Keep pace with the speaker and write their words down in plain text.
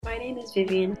My name is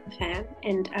Vivian Pham,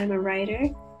 and I'm a writer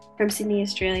from Sydney,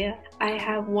 Australia. I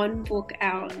have one book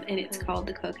out, and it's called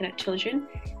The Coconut Children.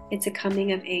 It's a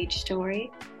coming of age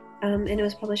story, and it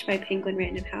was published by Penguin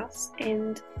Random House.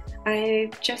 And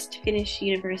I just finished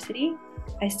university.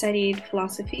 I studied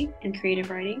philosophy and creative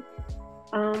writing,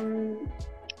 and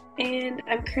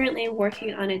I'm currently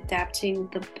working on adapting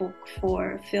the book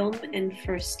for film and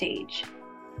for stage.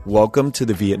 Welcome to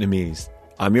The Vietnamese.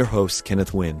 I'm your host,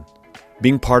 Kenneth Nguyen.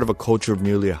 Being part of a culture of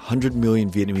nearly 100 million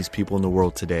Vietnamese people in the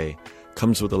world today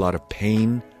comes with a lot of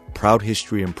pain, proud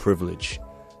history, and privilege.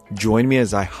 Join me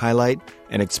as I highlight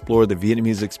and explore the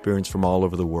Vietnamese experience from all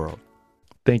over the world.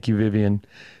 Thank you, Vivian.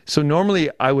 So normally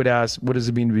I would ask, what does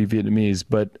it mean to be Vietnamese?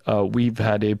 But we've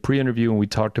had a pre-interview and we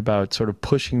talked about sort of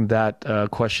pushing that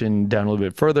question down a little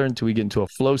bit further until we get into a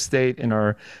flow state in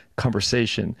our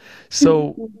conversation.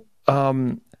 So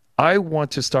I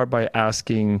want to start by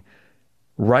asking,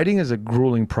 writing is a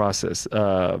grueling process.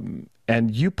 And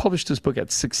you published this book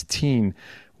at 16.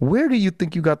 Where do you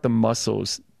think you got the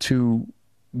muscles to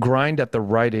grind at the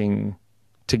writing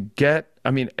to get,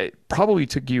 it probably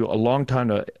took you a long time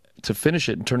to finish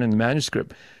it and turn in the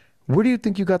manuscript. Where do you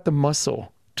think you got the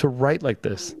muscle to write like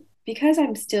this? Because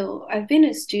I've been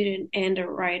a student and a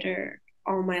writer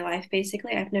all my life,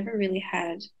 basically. I've never really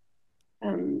had,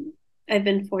 I've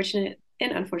been fortunate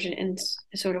and unfortunate in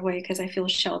a sort of way because I feel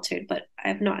sheltered, but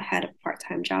I've not had a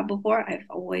part-time job before. I've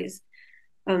always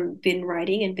been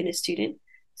writing and been a student.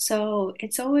 So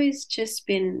it's always just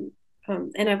been,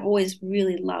 and I've always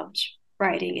really loved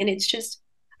writing. And it's just,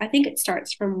 I think it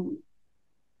starts from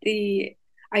the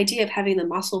idea of having the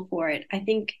muscle for it. I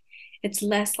think it's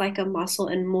less like a muscle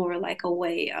and more like a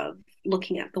way of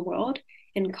looking at the world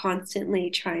and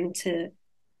constantly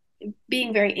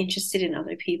being very interested in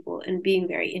other people and being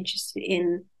very interested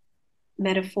in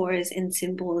metaphors and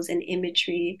symbols and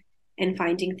imagery and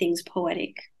finding things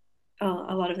poetic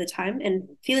a lot of the time and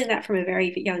feeling that from a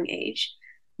very young age.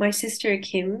 My sister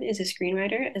Kim is a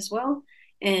screenwriter as well,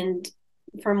 and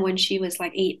from when she was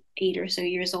like eight or so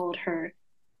years old, her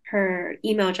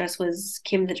email address was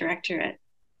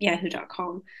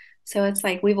kimthedirector@yahoo.com. So it's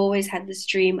like we've always had this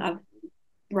dream of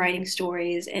writing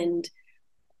stories and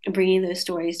bringing those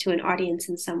stories to an audience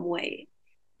in some way.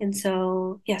 And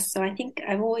so, yes, so I think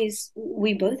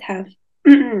we both have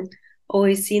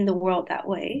always seen the world that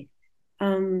way.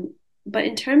 But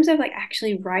in terms of like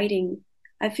actually writing,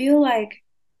 I feel like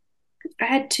I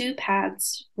had two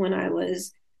paths when I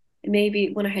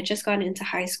had just gotten into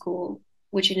high school,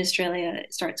 which in Australia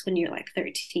starts when you're like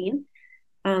 13.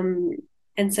 And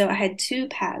so I had two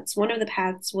paths. One of the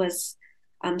paths was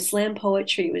slam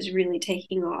poetry was really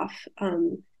taking off.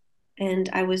 And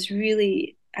I was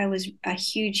a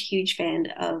huge fan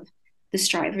of the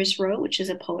Strivers Row, which is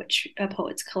a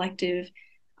poets collective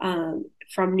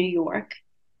from New York.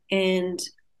 And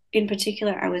in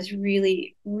particular, I was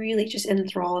really, really just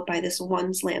enthralled by this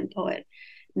one slam poet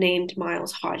named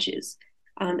Miles Hodges.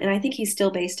 And I think he's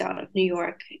still based out of New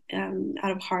York,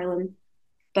 out of Harlem.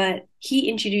 But he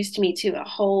introduced me to a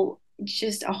whole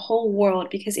world,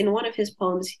 because in one of his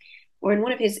poems or in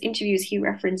one of his interviews, he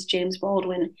referenced James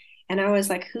Baldwin. And I was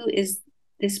like, who is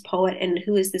this poet and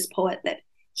who is this poet that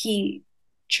he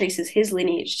traces his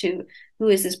lineage to? Who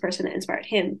is this person that inspired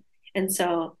him? And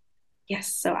so,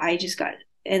 yes, so I just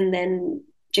and then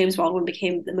James Baldwin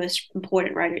became the most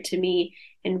important writer to me,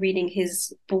 and reading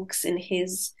his books and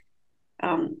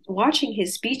watching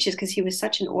his speeches, because he was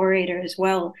such an orator as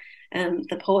well.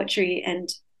 The poetry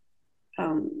and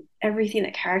everything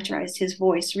that characterized his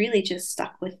voice really just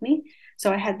stuck with me. So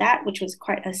I had that, which was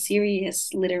quite a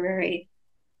serious literary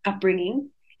upbringing.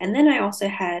 And then I also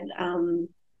had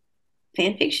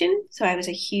fan fiction. So I was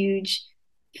a huge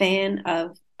fan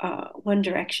of One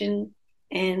Direction.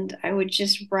 And I would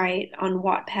just write on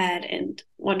Wattpad and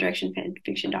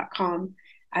onedirectionfanfiction.com.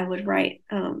 I would write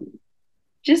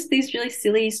just these really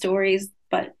silly stories,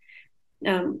 but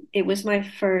it was my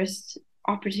first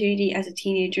opportunity as a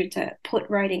teenager to put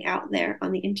writing out there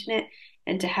on the internet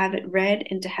and to have it read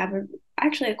and to have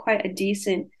actually quite a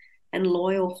decent and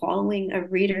loyal following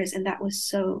of readers. And that was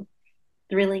so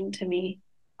thrilling to me.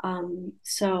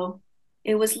 So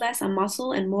it was less a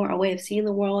muscle and more a way of seeing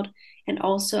the world, and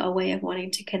also a way of wanting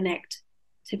to connect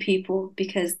to people,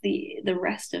 because the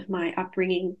rest of my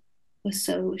upbringing was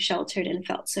so sheltered and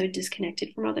felt so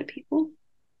disconnected from other people.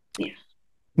 Yeah.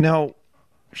 Now,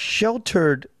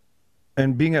 sheltered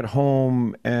and being at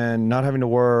home and not having to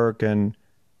work and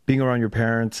being around your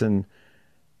parents and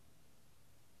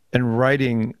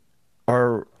writing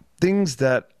are things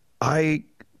that I'm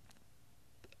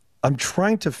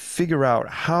trying to figure out.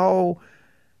 How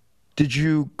did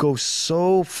you go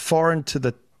so far into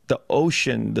the the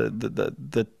ocean,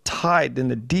 the tide in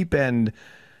the deep end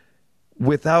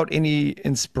without any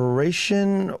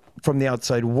inspiration from the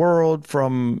outside world,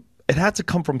 from it had to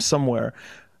come from somewhere.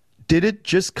 Did it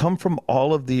just come from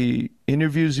all of the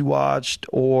interviews you watched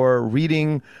or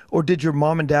reading, or did your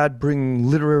mom and dad bring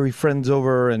literary friends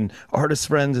over and artist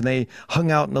friends and they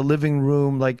hung out in the living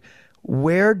room? Like,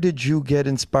 where did you get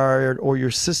inspired or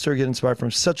your sister get inspired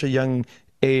from such a young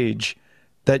age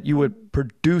that you would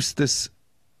produce this,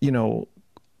 you know,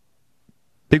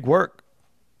 big work?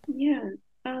 Yeah.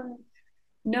 Um,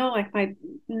 no, like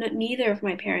neither of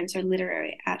my parents are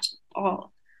literary at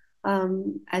all.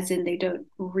 As in they don't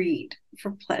read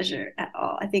for pleasure at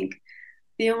all. I think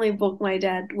the only book my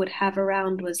dad would have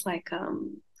around was like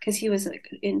because he was like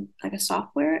in like a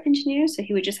software engineer, so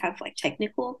he would just have like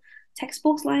technical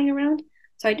textbooks lying around.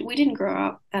 So we didn't grow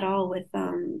up at all with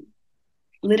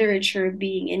literature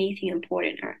being anything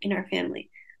important in our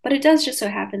family. But it does just so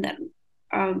happen that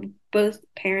both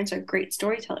parents are great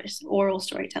storytellers, oral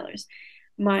storytellers.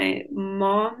 My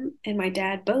mom and my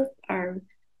dad both are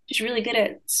just really good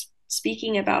at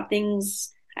speaking about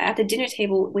things. At the dinner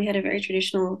table, we had a very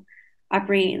traditional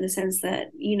upbringing in the sense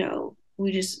that,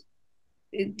 we just,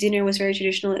 dinner was very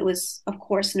traditional. It was, of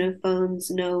course, no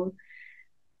phones, no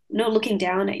looking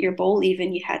down at your bowl.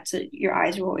 Even you had to, your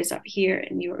eyes were always up here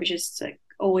and you were just like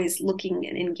always looking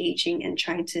and engaging and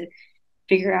trying to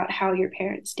figure out how your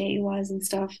parents' day was and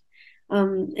stuff,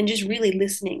 and just really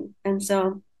listening. And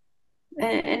so,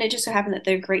 and it just so happened that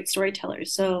they're great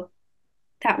storytellers. So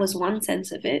that was one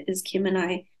sense of it. Is Kim and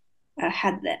I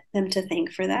had them to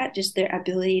thank for that, just their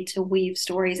ability to weave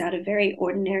stories out of very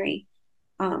ordinary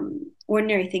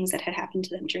things that had happened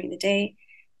to them during the day,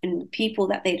 and people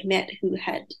that they'd met who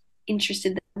had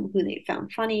interested them, who they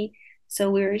found funny. So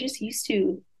we were just used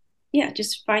to, yeah,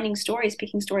 just finding stories,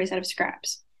 picking stories out of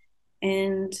scraps.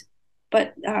 And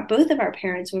but both of our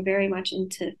parents were very much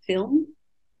into film.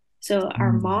 So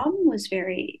our Mm. mom was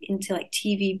very into like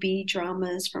TVB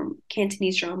dramas, from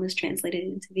Cantonese dramas translated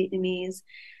into Vietnamese,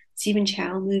 Stephen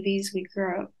Chow movies. We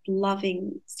grew up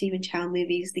loving Stephen Chow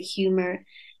movies, the humor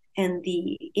and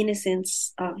the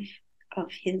innocence of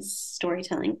his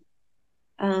storytelling.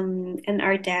 And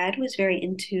our dad was very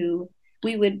into,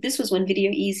 this was when Video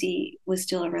Easy was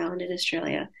still around in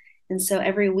Australia. And so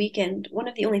every weekend, one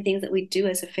of the only things that we do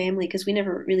as a family, because we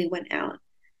never really went out,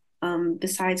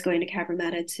 besides going to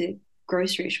Cabramatta to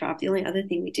grocery shop, the only other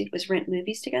thing we did was rent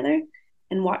movies together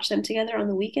and watch them together on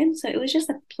the weekend. So it was just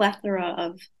a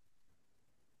plethora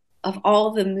of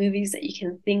all the movies that you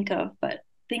can think of, but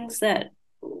things that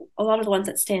a lot of the ones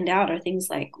that stand out are things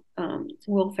like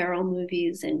Will Ferrell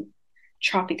movies and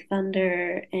Tropic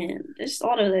Thunder, and just a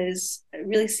lot of those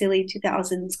really silly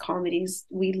 2000s comedies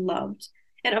we loved.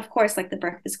 And of course, like The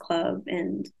Breakfast Club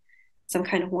and Some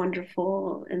Kind of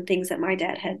Wonderful, and things that our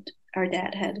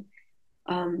dad had,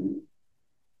 um,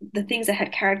 the things that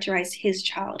had characterized his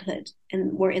childhood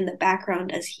and were in the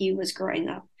background as he was growing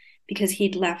up, because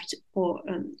he'd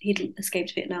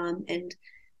escaped Vietnam, and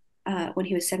when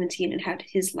he was 17 and had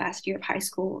his last year of high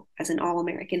school as an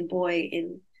all-American boy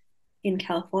in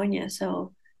California.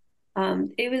 So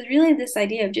it was really this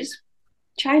idea of just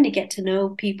trying to get to know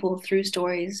people through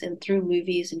stories and through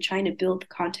movies, and trying to build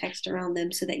context around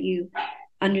them so that you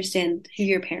understand who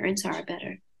your parents are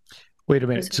better. Wait a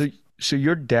minute. So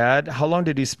your dad, how long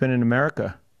did he spend in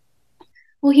America?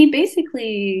 Well, he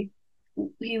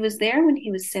was there when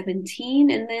he was 17,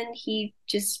 and then he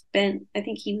just spent, I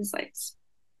think he was like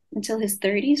until his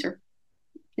 30s or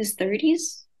his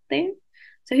 30s there.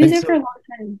 So he was And there for a so long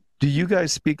time do you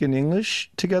guys speak in English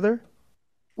together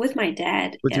with my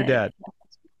dad. with your Yeah. dad?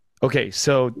 Okay,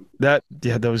 so that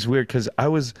yeah, that was weird because I,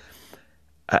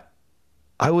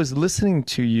 I was listening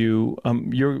to you.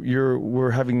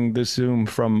 We're having this Zoom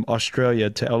from Australia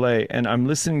to LA, and I'm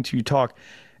listening to you talk.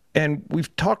 And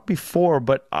we've talked before,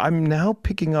 but I'm now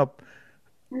picking up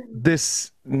Mhm.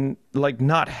 this like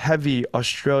not heavy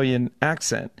Australian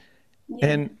accent. Yeah.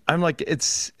 And I'm like,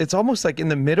 it's almost like in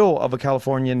the middle of a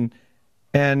Californian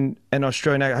and an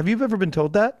Australian accent. Have you ever been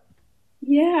told that?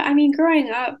 Yeah, I mean,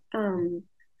 growing up,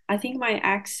 I think my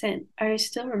accent, I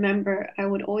still remember I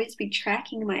would always be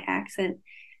tracking my accent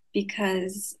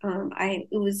because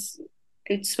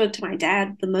it spoke to my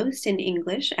dad the most in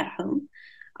English at home.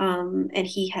 And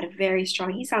he had a very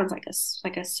strong, he sounds like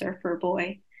a surfer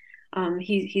boy.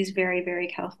 He's very, very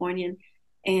Californian.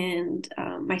 And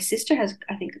my sister has,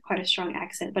 I think, quite a strong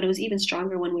accent, but it was even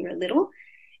stronger when we were little.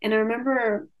 And I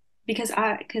remember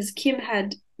because Kim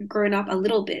had grown up a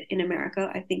little bit in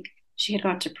America. I think she had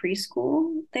gone to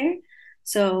preschool there.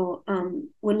 So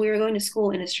when we were going to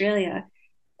school in Australia,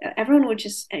 everyone would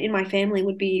just in my family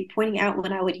would be pointing out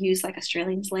when I would use like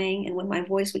Australian slang and when my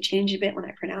voice would change a bit when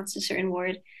I pronounced a certain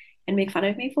word and make fun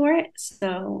of me for it.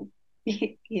 So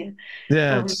yeah.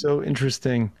 Yeah, it's Um, so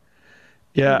interesting.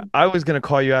 Yeah, mm, I was gonna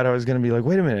call you out. I was gonna be like,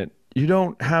 wait a minute, you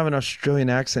don't have an Australian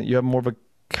accent. You have more of a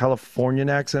Californian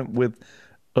accent with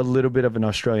a little bit of an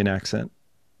Australian accent.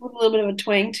 with a little bit of a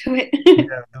twang to Yeah,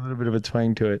 it. a little bit of a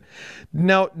twang to it.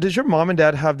 Now, does your mom and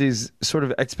dad have these sort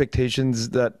of expectations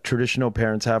that traditional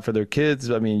parents have for their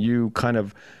kids? I mean, you kind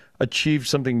of achieved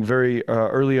something very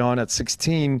early on at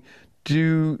 16.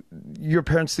 Do your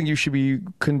parents think you should be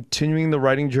continuing the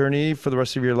writing journey for the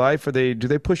rest of your life? Or do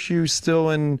they push you still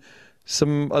in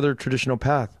some other traditional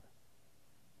path?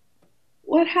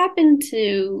 What happened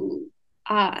to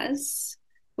us,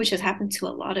 which has happened to a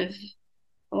lot of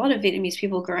Vietnamese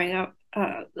people growing up,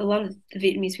 a lot of the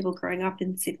Vietnamese people growing up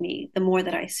in Sydney, the more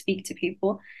that I speak to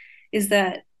people, is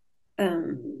that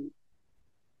um,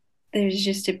 there's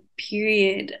just a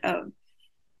period of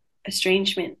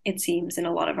estrangement, it seems, in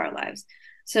a lot of our lives.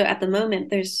 So at the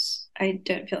moment, I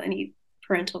don't feel any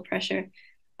parental pressure.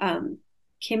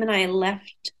 Kim and I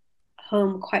left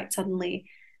home quite suddenly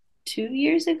 2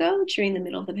 years ago during the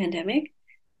middle of the pandemic.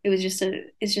 It's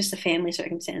just a family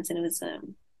circumstance, and it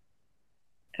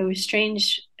was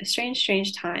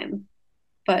strange time,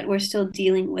 but we're still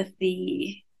dealing with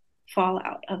the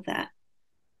fallout of that.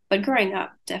 But growing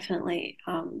up, definitely,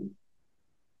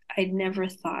 I never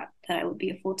thought that I would be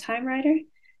a full-time writer.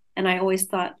 And I always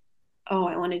thought, oh,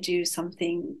 I want to do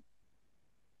something,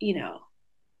 you know,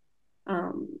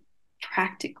 um,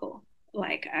 practical.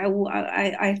 Like I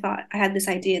thought I had this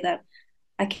idea that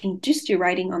I can just do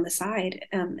writing on the side,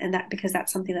 and that because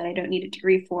that's something that I don't need a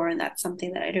degree for, and that's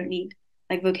something that I don't need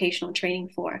like vocational training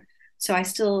for. So I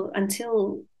still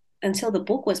until the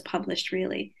book was published,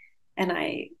 really, and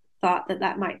I thought that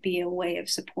that might be a way of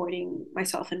supporting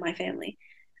myself and my family.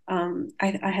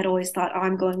 I had always thought, oh,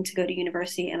 I'm going to go to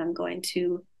university and I'm going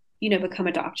to, become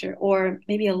a doctor or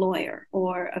maybe a lawyer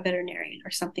or a veterinarian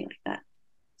or something like that.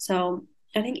 So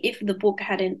I think if the book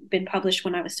hadn't been published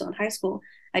when I was still in high school,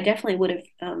 I definitely would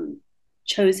have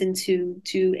chosen to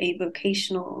do a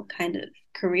vocational kind of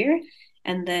career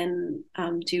and then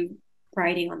do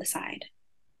writing on the side.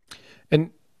 And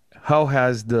how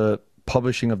has the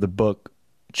publishing of the book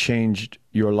changed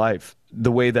your life?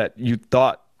 The way that you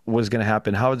thought was going to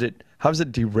happen? How has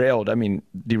it derailed? I mean,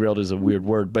 derailed is a weird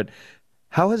word, but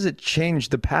how has it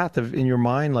changed the path of in your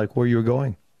mind, like where you're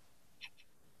going?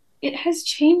 It has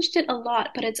changed it a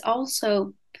lot, but it's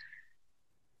also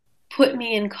put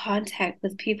me in contact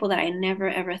with people that I never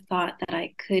ever thought that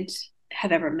I could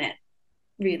have ever met.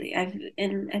 Really,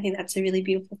 and I think that's a really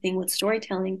beautiful thing with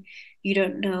storytelling. You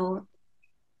don't know,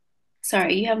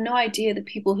 sorry, you have no idea the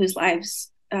people whose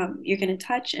lives you're going to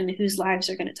touch and whose lives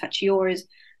are going to touch yours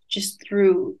just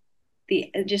through the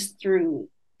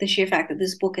sheer fact that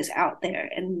this book is out there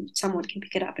and someone can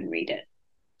pick it up and read it.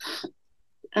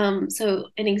 So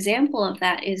an example of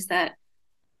that is that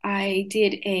I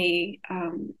did a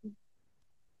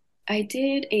I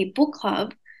did a book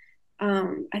club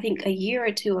I think a year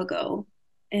or two ago,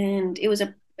 and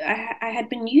I had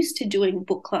been used to doing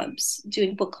book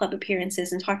club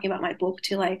appearances and talking about my book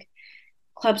to like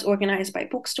clubs organized by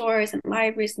bookstores and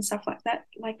libraries and stuff like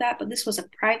that. But this was a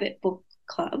private book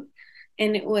club,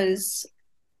 and it was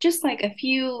just like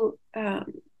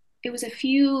it was a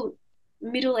few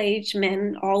middle-aged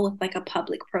men, all with like a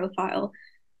public profile.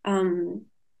 Um,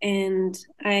 and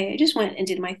I just went and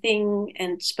did my thing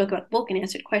and spoke about the book and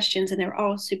answered questions, and they're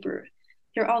all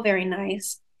very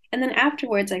nice. And then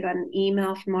afterwards, I got an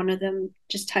email from one of them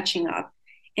just touching up,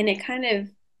 and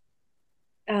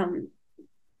um,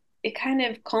 it kind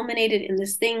of culminated in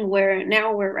this thing where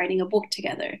now we're writing a book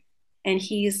together. And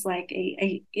he's like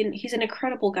he's an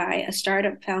incredible guy, a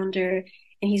startup founder,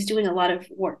 and he's doing a lot of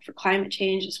work for climate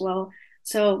change as well.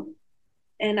 So,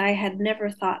 and I had never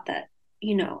thought that,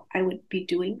 I would be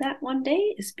doing that one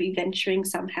day, is be venturing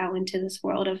somehow into this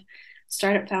world of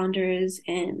startup founders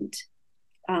and,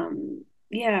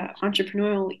 yeah,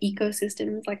 entrepreneurial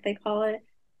ecosystems, like they call it.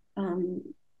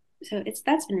 Um, so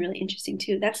that's been really interesting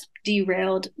too. That's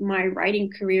derailed my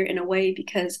writing career in a way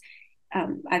because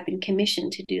I've been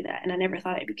commissioned to do that, and I never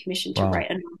thought I'd be commissioned to Wow. write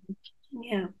a novel.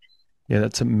 Yeah. Yeah,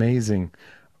 that's amazing.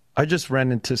 I just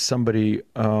ran into somebody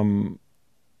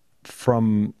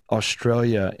from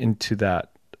Australia into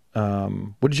that.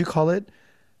 What did you call it?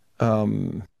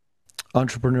 Um,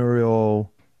 entrepreneurial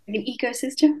Like an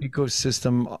ecosystem.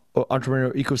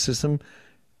 entrepreneurial ecosystem.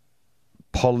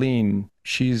 Pauline,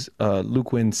 she's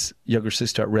Luke Wynn's younger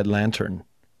sister at Red Lantern.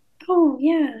 Oh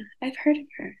yeah, I've heard of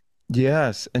her.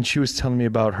 Yes, and she was telling me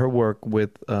about her work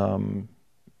with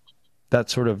that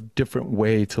sort of different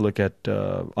way to look at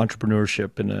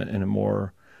entrepreneurship in a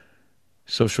more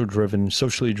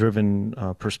socially driven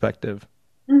perspective.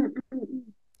 Mm, mm, mm.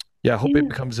 Yeah, I hope it Yeah.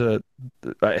 becomes it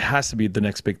has to be the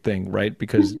next big thing, right?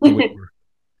 Because the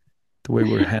way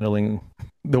we're handling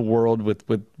the world with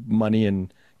money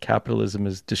and capitalism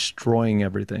is destroying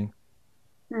everything.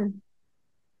 Mm,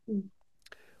 mm.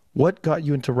 What got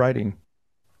you into writing?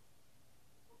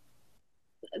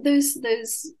 Those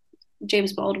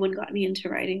James Baldwin got me into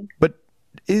writing. But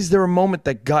is there a moment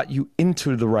that got you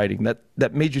into the writing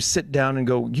that made you sit down and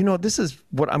go, you know, this is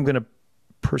what I'm going to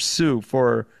pursue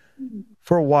Mm.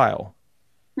 for a while?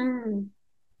 Mm.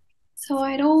 So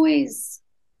I'd always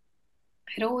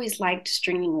liked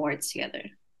stringing words together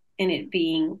and it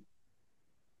being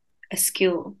a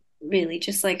skill, really,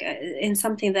 just like in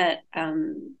something that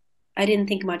I didn't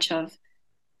think much of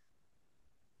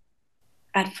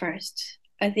at first.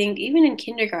 I think even in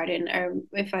kindergarten, or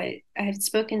if I had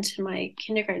spoken to my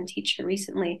kindergarten teacher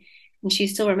recently, and she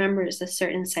still remembers a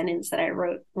certain sentence that I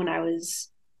wrote when I was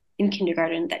in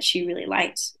kindergarten that she really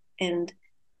liked, and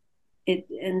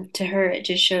to her it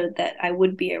just showed that I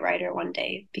would be a writer one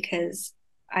day because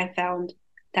I found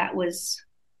that was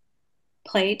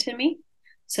play to me.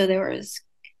 So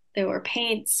there were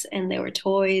paints and there were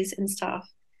toys and stuff.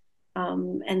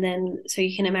 And then so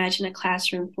you can imagine a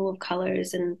classroom full of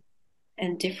colors and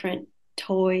different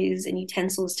toys and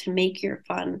utensils to make your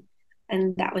fun.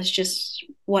 And that was just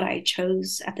what I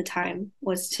chose at the time,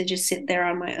 was to just sit there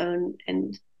on my own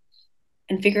and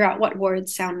figure out what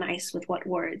words sound nice with what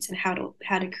words and how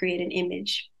to create an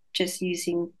image just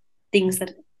using things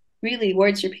that really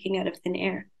words you're picking out of thin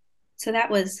air. So that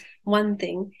was one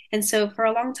thing. And so for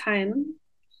a long time,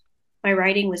 my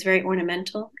writing was very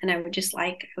ornamental and I would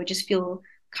just feel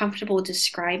comfortable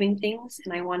describing things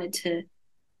and I wanted to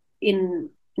in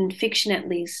fiction at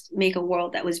least make a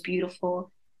world that was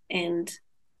beautiful and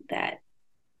that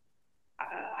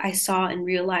I saw in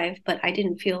real life, but I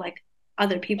didn't feel like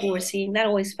other people were seeing. That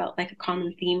always felt like a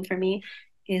common theme for me.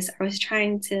 Is I was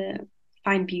trying to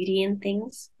find beauty in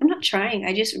things. I'm not trying.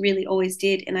 I just really always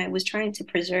did, and I was trying to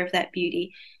preserve that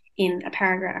beauty in a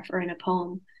paragraph or in a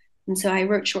poem. And so I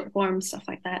wrote short form stuff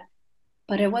like that.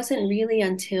 But it wasn't really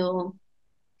until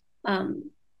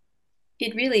um,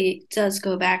 it really does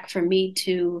go back for me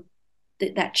to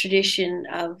that tradition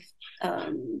of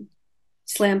um,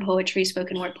 slam poetry,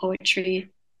 spoken word poetry,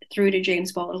 through to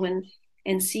James Baldwin,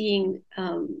 and seeing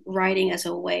writing as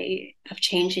a way of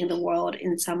changing the world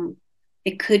in some,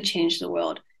 it could change the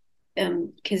world.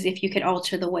 Because if you could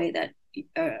alter the way that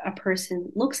a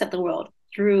person looks at the world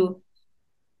through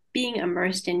being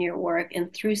immersed in your work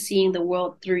and through seeing the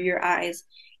world through your eyes,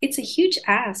 it's a huge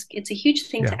ask. It's a huge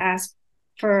thing Yeah. to ask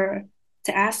for,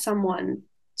 to ask someone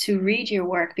to read your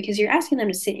work because you're asking them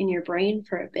to sit in your brain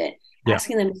for a bit, Yeah.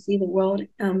 asking them to see the world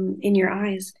in your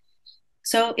eyes.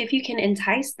 So if you can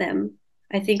entice them,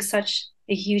 I think such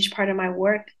a huge part of my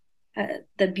work,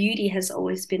 the beauty has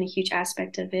always been a huge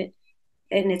aspect of it.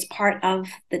 And it's part of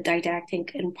the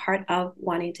didactic and part of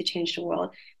wanting to change the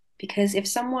world. Because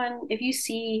if you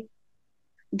see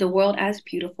the world as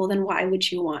beautiful, then why would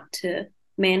you want to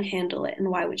manhandle it? And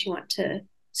why would you want to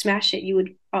smash it? You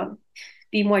would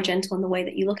be more gentle in the way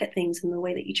that you look at things and the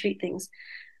way that you treat things.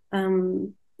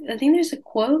 Um, I think there's a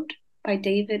quote by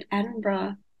David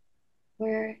Attenborough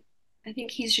where I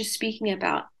think he's just speaking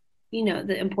about,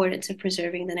 the importance of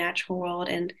preserving the natural world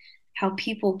and how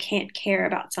people can't care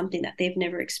about something that they've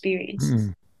never experienced. Mm.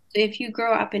 So if you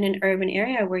grow up in an urban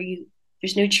area where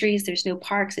there's no trees, there's no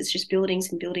parks, it's just buildings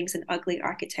and buildings and ugly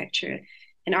architecture,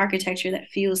 an architecture that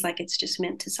feels like it's just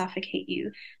meant to suffocate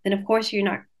you, then of course you're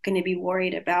not going to be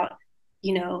worried about,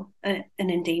 an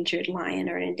endangered lion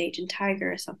or an endangered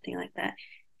tiger or something like that.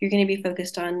 You're going to be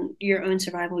focused on your own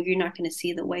survival. You're not going to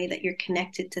see the way that you're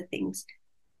connected to things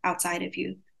outside of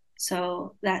you.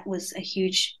 So that was a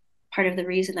huge part of the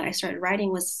reason that I started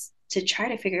writing, was to try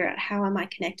to figure out how am I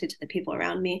connected to the people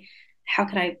around me? How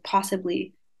could I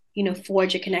possibly,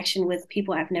 forge a connection with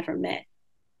people I've never met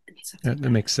and stuff Yeah, like that that.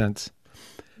 makes sense.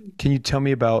 Can you tell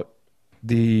me about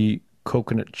the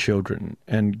Coconut Children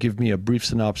and give me a brief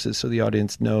synopsis so the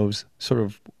audience knows sort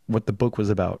of what the book was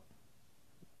about?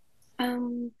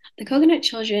 The Coconut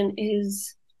Children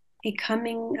is a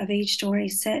coming of age story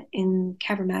set in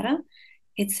Cabramatta.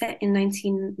 It's set in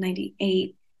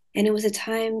 1998, and it was a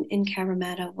time in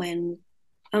Cabramatta when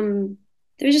um,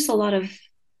 there was just a lot of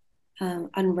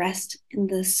unrest in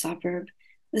the suburb.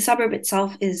 The suburb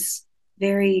itself is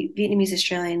very Vietnamese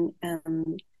Australian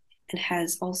and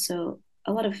has also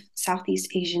a lot of Southeast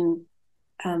Asian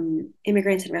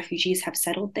immigrants and refugees have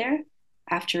settled there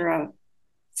after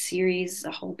series,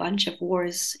 a whole bunch of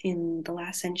wars in the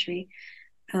last century.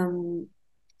 Um,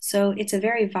 so it's a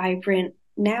very vibrant,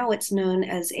 now it's known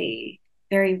as a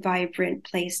very vibrant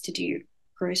place to do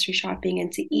grocery shopping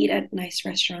and to eat at nice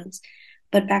restaurants.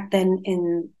 But back then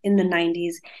in the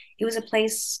 90s, it was a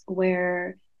place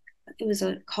where it was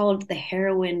called the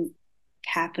heroin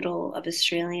capital of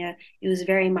Australia. It was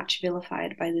very much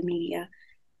vilified by the media.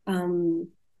 Um,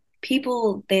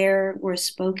 People there were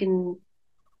spoken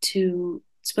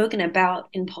about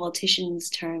in politicians'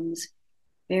 terms,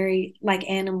 very like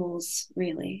animals,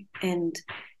 really. And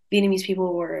Vietnamese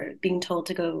people were being told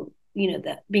to go,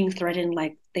 that being threatened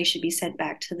like they should be sent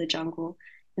back to the jungle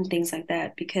and things like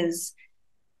that because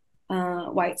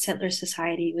white settler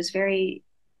society was very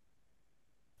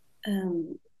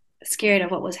um, scared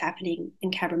of what was happening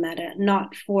in Cabramatta,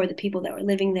 not for the people that were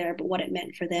living there, but what it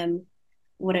meant for them,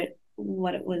 what it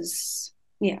was,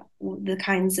 yeah, the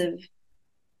kinds of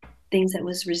things that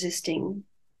was resisting,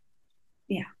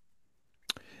 yeah.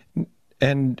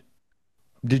 And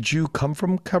did you come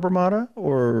from Cabramatta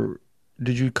or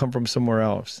did you come from somewhere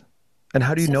else? And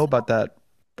how do you So, know about that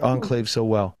enclave so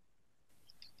well?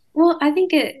 well, I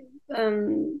think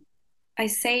I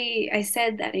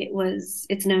said that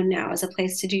it's known now as a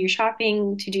place to do your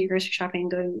shopping, to do your grocery shopping,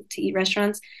 go to eat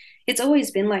restaurants. It's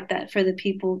always been like that for the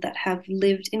people that have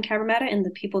lived in Cabramatta and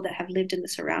the people that have lived in the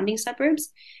surrounding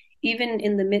suburbs, even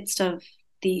in the midst of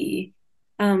the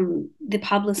the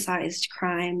publicized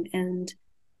crime and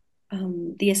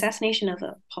the assassination of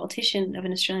a politician, of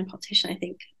an Australian politician, I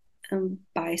think,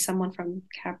 by someone from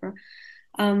Cabra.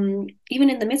 Even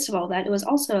in the midst of all that, it was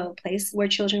also a place where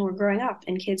children were growing up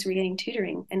and kids were getting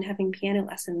tutoring and having piano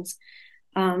lessons.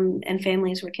 And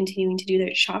families were continuing to do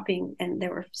their shopping, and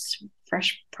there were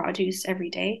fresh produce every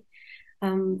day.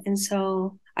 And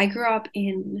so I grew up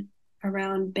in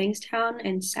around Bankstown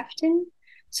and Sefton.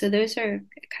 So those are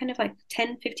kind of like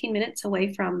 10, 15 minutes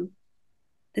away from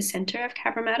the center of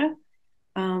Cabramatta.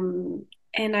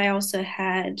 And I also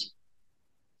had,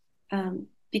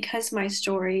 because my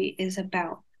story is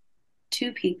about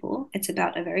two people, it's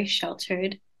about a very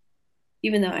sheltered,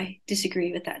 even though I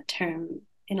disagree with that term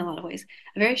in a lot of ways,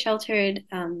 a very sheltered,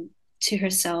 to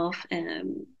herself,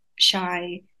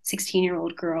 shy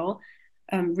 16-year-old girl,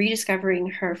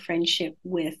 rediscovering her friendship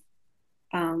with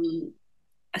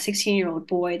a 16-year-old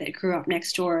boy that grew up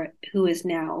next door, who is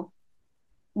now,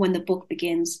 when the book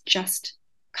begins, just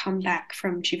come back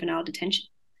from juvenile detention.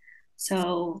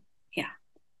 So, yeah.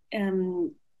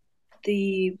 Um,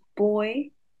 the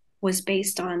boy was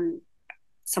based on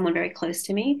someone very close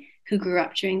to me who grew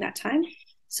up during that time.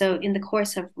 So, in the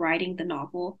course of writing the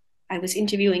novel, I was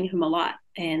interviewing him a lot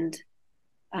and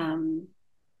um,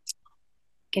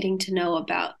 getting to know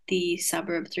about the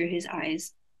suburb through his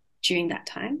eyes during that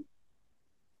time.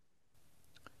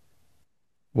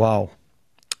 Wow.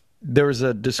 There was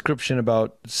a description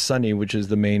about Sunny, which is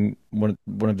the main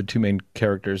one of the two main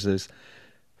characters. Is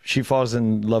she falls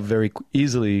in love very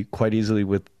easily, quite easily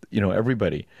with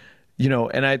everybody,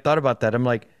 And I thought about that. I'm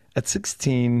like, at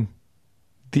 16,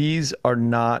 these are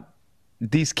not,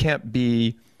 these can't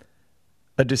be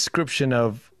a description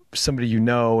of somebody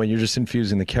and you're just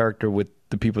infusing the character with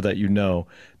the people that you know.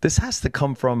 This has to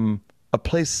come from a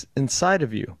place inside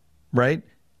of you, right?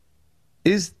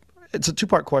 It's a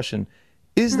two-part question.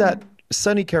 Is that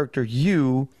Sunny character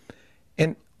you?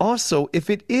 And also, if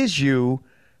it is you,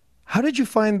 how did you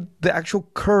find the actual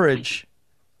courage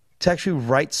to actually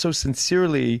write so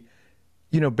sincerely,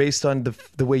 based on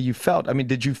the way you felt? I mean,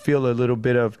 did you feel a little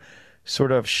bit of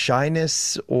sort of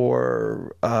shyness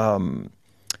or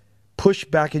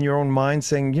pushback in your own mind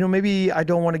saying, maybe I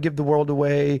don't want to give the world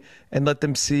away and let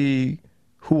them see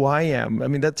who I am? I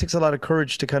mean, that takes a lot of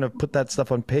courage to kind of put that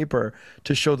stuff on paper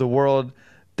to show the world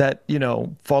that,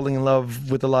 falling in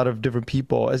love with a lot of different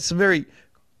people. It's a very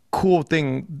cool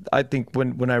thing, I think,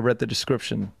 when I read the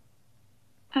description.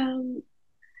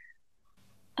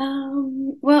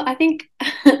 Um, well, I think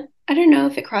I don't know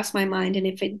if it crossed my mind, and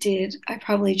if it did, I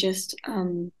probably just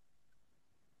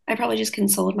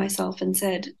consoled myself and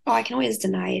said, "Oh, I can always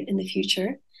deny it in the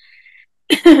future."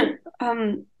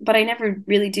 But I never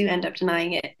really do end up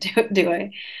denying it, do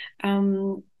I?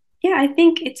 Um, yeah, I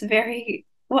think it's very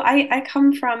well. I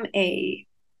come from a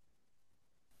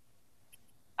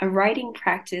writing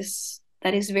practice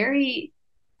that is very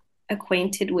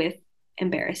acquainted with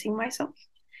embarrassing myself.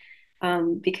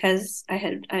 Because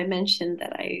I mentioned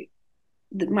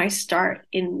that my start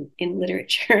in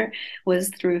literature was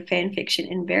through fan fiction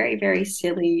and very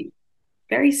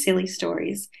silly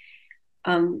stories.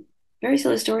 Um, Very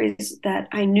silly stories that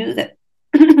I knew that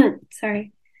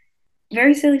sorry,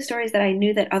 very silly stories that I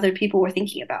knew that other people were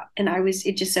thinking about. And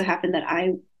it just so happened that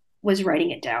I was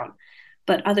writing it down.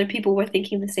 But other people were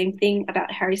thinking the same thing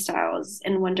about Harry Styles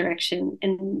and One Direction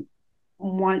and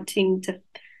wanting to,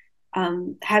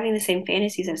 having the same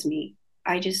fantasies as me.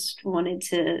 I just wanted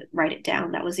to write it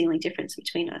down. That was the only difference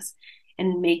between us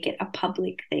and make it a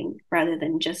public thing rather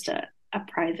than just a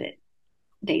private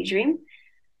daydream.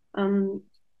 Um,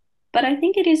 but I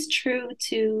think it is true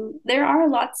there are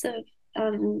lots of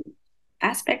um,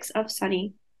 aspects of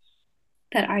Sunny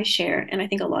that I share, and I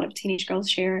think a lot of teenage girls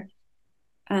share,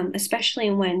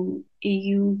 especially when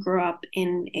you grow up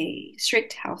in a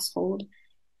strict household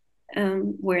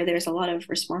where there's a lot of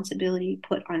responsibility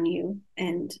put on you,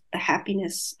 and the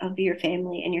happiness of your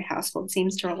family and your household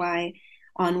seems to rely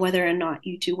on whether or not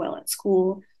you do well at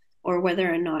school or whether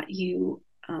or not you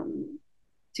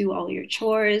do all your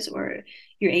chores or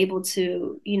you're able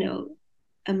to,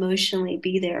 emotionally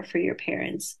be there for your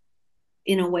parents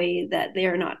in a way that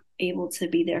they're not able to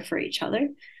be there for each other.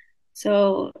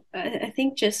 So I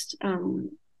think just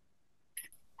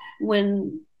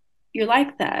when you're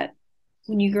like that,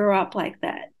 when you grow up like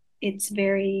that, it's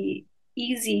very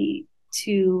easy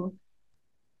to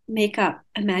make up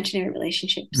imaginary Mm.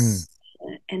 relationships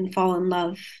and fall in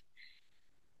love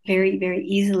very, very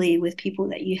easily with people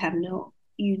that you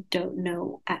don't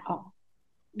know at all,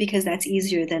 because that's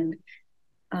easier than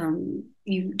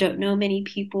you don't know many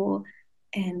people,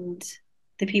 and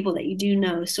the people that you do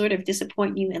know sort of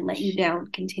disappoint you and let you down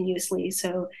continuously.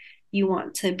 So you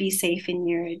want to be safe in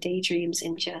your daydreams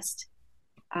and just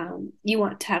you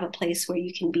want to have a place where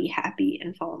you can be happy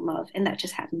and fall in love, and that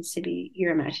just happens to be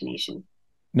your imagination.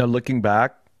 Now, looking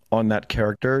back on that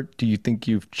character, do you think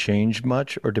you've changed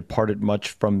much or departed much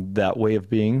from that way of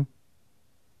being?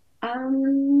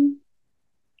 Um,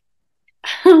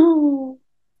 oh,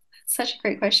 such a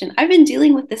great question. I've been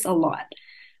dealing with this a lot.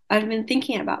 I've been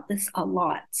thinking about this a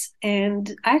lot,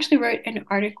 and I actually wrote an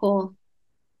article.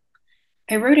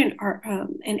 I wrote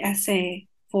an essay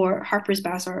for Harper's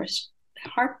Bazaar.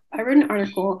 I wrote an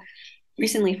article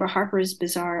recently for Harper's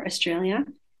Bazaar Australia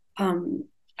um,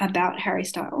 about Harry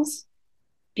Styles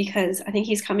because I think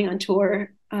he's coming on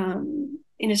tour in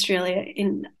Australia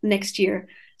in next year.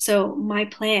 So my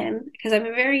plan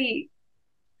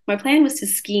was to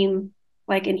scheme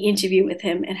like an interview with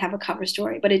him and have a cover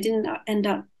story, but it didn't end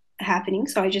up happening.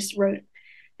 So I just wrote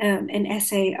an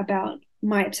essay about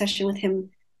my obsession with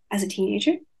him as a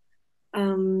teenager.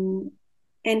 Um,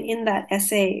 and in that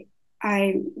essay,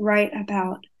 I write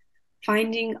about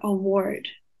finding a word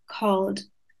called,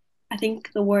 I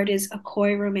think the word is a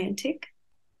coy romantic.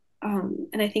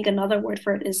 And I think another word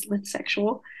for it is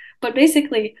lithsexual. But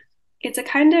basically, it's a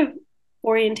kind of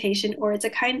orientation or it's a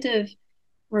kind of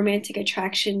romantic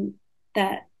attraction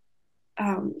that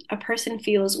a person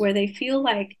feels where they feel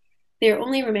like they're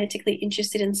only romantically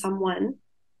interested in someone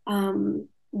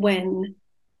when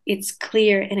it's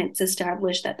clear and it's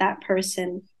established that that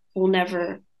person will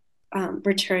never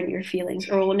return your feelings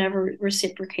or will never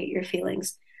reciprocate your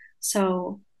feelings.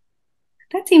 So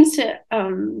that seems to That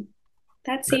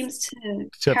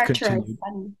have characterize continued.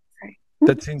 fun. Sorry.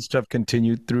 That seems to have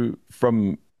continued through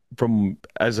from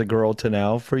as a girl to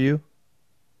now for you.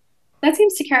 That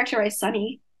seems to characterize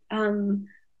Sunny.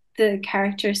 The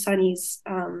character Sunny's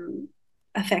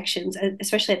affections,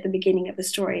 especially at the beginning of the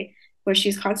story, where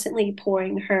she's constantly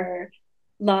pouring her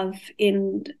love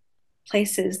in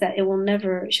places that she will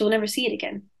never see it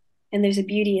again. And there's a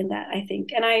beauty in that, I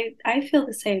think. And I feel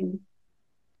the same.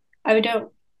 I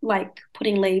don't like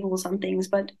putting labels on things,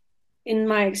 but in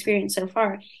my experience so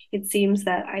far, it seems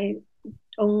that I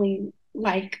only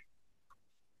like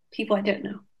people I don't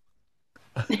know.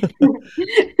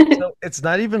 So it's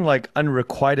not even like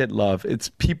unrequited love. It's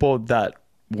people that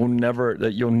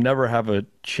you'll never have a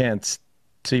chance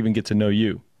to even get to know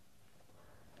you.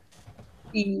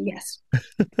 Yes,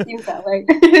 seems that way.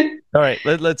 All right,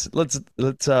 let's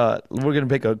we're gonna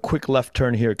make a quick left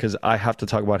turn here because I have to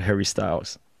talk about Harry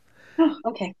Styles. Oh,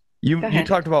 okay. You Go you ahead.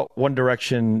 talked about One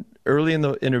Direction early in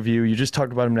the interview. You just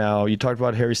talked about him now. You talked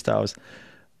about Harry Styles.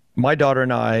 My daughter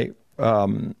and I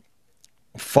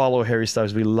follow Harry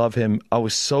Styles. We love him. I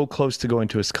was so close to going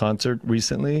to his concert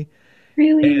recently,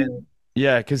 Really? and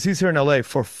yeah, because he's here in LA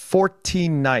for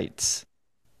 14 nights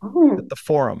at Oh, the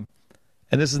Forum,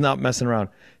 and this is not messing around.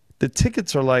 The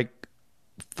tickets are like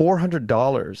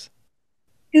 $400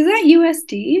 is that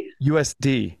USD?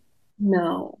 USD,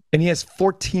 No. and he has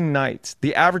 14 nights.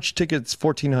 The average ticket's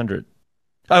 1400.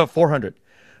 Oh, 400.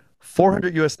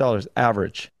 400 US dollars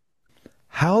average.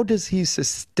 How does he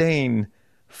sustain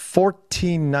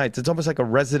 14 nights? It's almost like a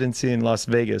residency in Las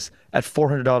Vegas at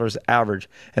 $400 average.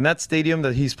 And that stadium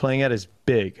that he's playing at is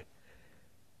big.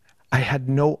 I had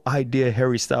no idea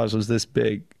Harry Styles was this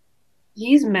big.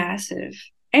 He's massive.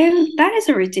 And that is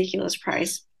a ridiculous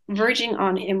price. Verging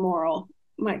on immoral.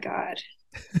 My God.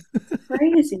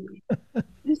 Crazy.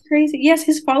 It's crazy. Yes,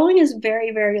 his following is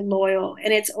very, very loyal,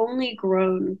 and it's only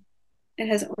grown. It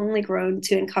has only grown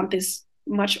to encompass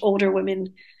much older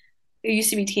women. It used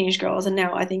to be teenage girls, and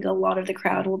now I think a lot of the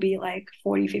crowd will be like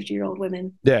 40, 50-year-old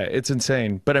women. Yeah, it's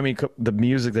insane. But I mean, the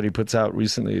music that he puts out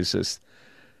recently is just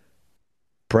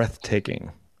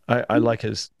breathtaking. I like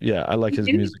his, yeah, I like his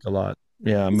music a lot.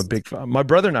 Yeah, I'm a big fan. My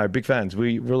brother and I are big fans.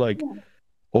 We're like Yeah,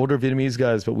 older Vietnamese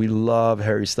guys, but we love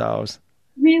Harry Styles.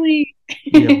 really.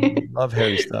 Yeah, we love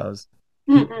Harry Styles.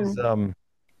 He is, Mm-mm.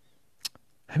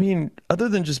 I mean, other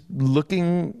than just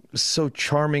looking so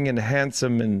charming and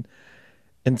handsome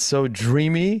and so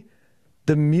dreamy,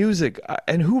 the music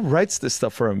and who writes this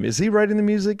stuff for him? Is he writing the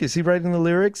music? Is he writing the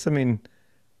lyrics? I mean,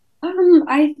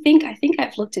 I think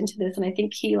I've looked into this, and I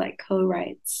think he like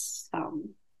co-writes.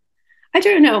 I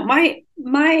don't know.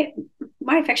 My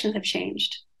affections have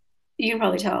changed. You can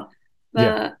probably tell.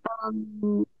 yeah,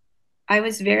 But I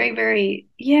was very, very,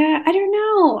 yeah, I don't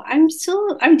know.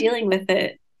 I'm dealing with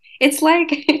it. It's like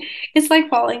it's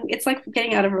like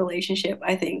getting out of a relationship,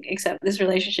 I think, except this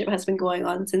relationship has been going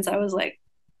on since I was like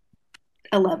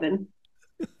 11.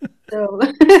 So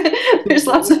there's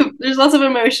lots of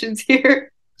emotions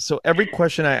here. so every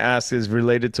question I ask is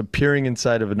related to peering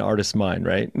inside of an artist's mind,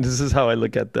 right? This is how I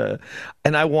look at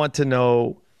and I want to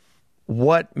know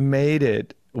what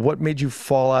made you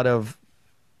fall out of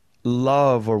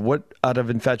love or what out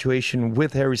of infatuation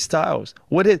with Harry Styles?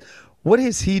 What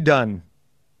has he done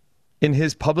in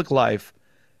his public life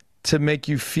to make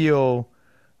you feel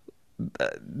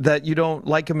that you don't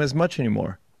like him as much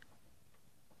anymore?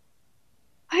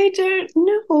 I don't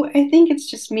know. I think it's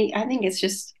just me. I think it's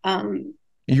just You I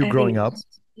think growing up?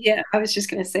 yeah, I was just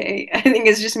gonna say, I think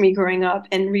it's just me growing up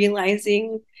and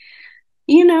realizing,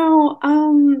 you know,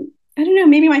 I don't know,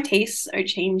 maybe my tastes are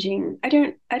changing. I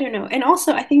don't know. And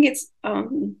also I think it's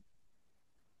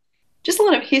just a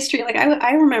lot of history. Like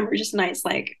I remember just nights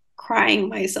like crying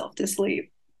myself to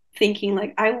sleep, thinking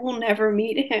like I will never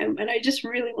meet him, and I just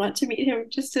really want to meet him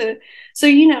just to. So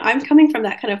I'm coming from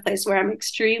that kind of place where I'm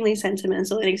extremely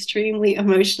sentimental and extremely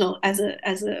emotional as a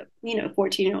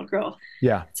 14-year-old girl.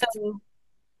 Yeah. So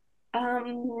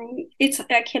it's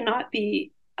I cannot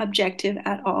be objective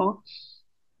at all.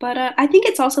 But I think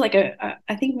it's also like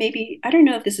I think maybe, I don't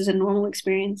know if this is a normal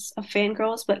experience of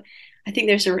fangirls, but I think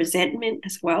there's a resentment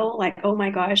as well. Like, oh my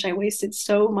gosh, I wasted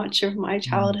so much of my Mm.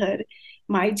 childhood,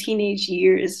 my teenage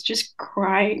years just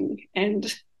crying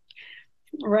and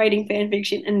writing fan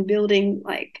fiction and building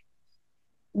like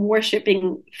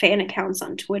worshiping fan accounts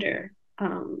on Twitter.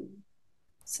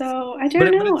 So I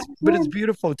don't know. But it's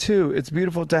beautiful too. It's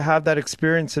beautiful to have that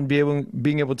experience and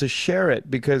being able to share it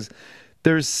because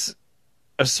there's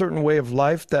a certain way of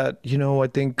life that I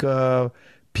think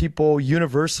people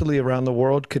universally around the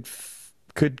world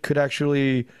could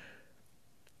actually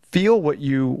feel what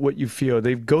you feel.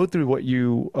 They go through what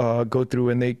you go through,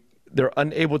 and they're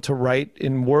unable to write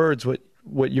in words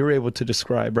what you're able to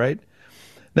describe. Right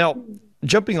now,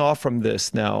 jumping off from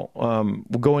this, now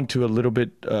we'll go into a little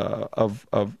bit of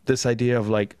this idea of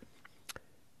like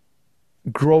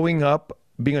growing up,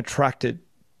 being attracted,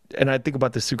 and I think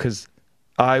about this too because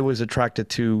I was attracted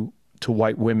to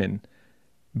white women,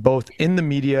 both in the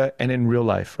media and in real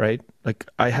life, right? Like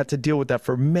I had to deal with that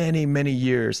for many, many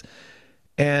years.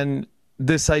 And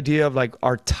this idea of like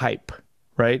our type,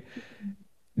 right?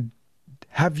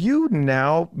 Have you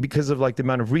now, because of like the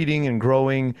amount of reading and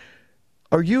growing,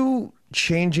 are you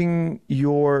changing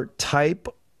your type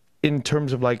in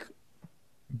terms of like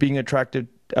being attracted?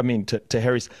 I mean, to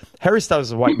Harry Styles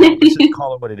is a white male. Let's just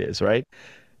call it what it is, right?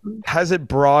 Has it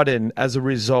broadened as a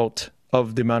result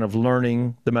of the amount of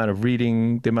learning, the amount of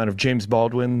reading, the amount of James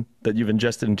Baldwin that you've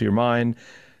ingested into your mind,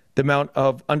 the amount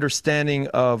of understanding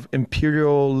of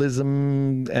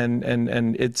imperialism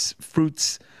and its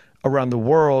fruits around the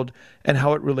world and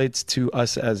how it relates to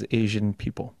us as Asian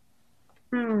people?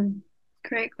 Hmm,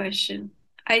 great question.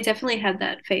 I definitely had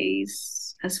that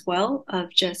phase as well of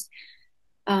just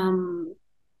um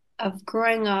of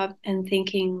growing up and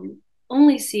thinking,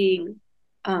 only seeing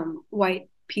white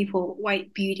people,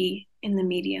 white beauty in the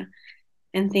media,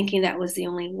 and thinking that was the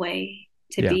only way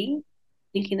to Yeah. be,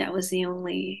 thinking that was the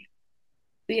only,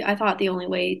 I thought the only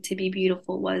way to be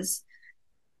beautiful was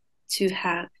to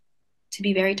have, to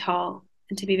be very tall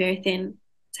and to be very thin,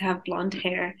 to have blonde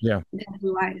hair Yeah. and to have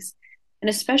blue eyes. And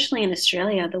especially in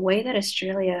Australia, the way that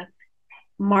Australia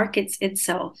markets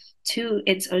itself to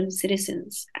its own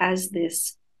citizens as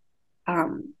this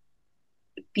um,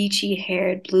 beachy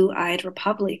haired, blue eyed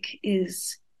republic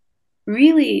is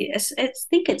really, I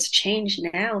think it's changed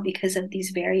now because of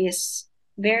these various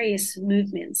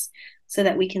movements so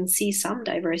that we can see some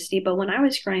diversity. But when I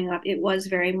was growing up, it was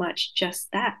very much just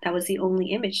that. That was the only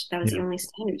image, that was the Yeah. only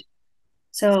standard.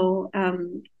 So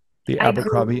The I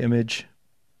Abercrombie grew, image.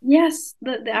 yes,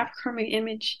 the Abercrombie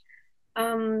image.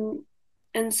 Um,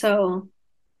 and so,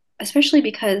 especially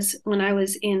because when I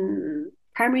was in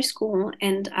primary school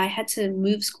and I had to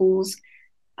move schools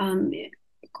um,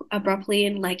 abruptly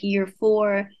in like year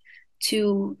 4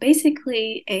 to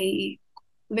basically a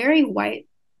very white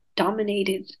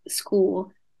dominated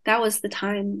school, that was the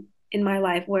time in my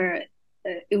life where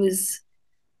it was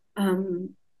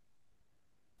um,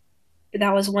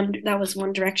 that was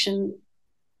one direction.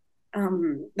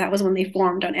 That was when they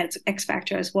formed on X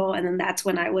Factor as well, and then that's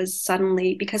when I was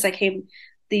suddenly, because I came,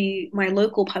 the my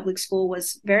local public school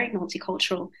was very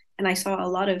multicultural, and I saw a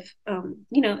lot of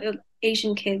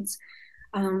Asian kids,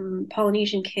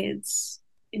 Polynesian kids,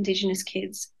 indigenous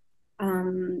kids,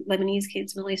 Lebanese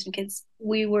kids, Middle Eastern kids.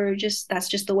 We were just, that's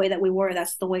just the way that we were.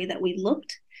 That's the way that we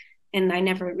looked. And I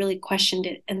never really questioned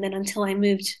it. And then until I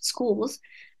moved schools,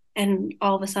 and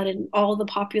all of a sudden, all the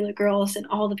popular girls and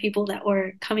all the people that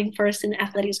were coming first in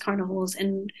athletics carnivals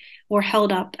and were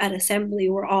held up at assembly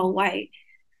were all white.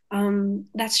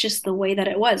 That's just the way that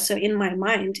it was. So in my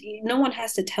mind, no one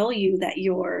has to tell you that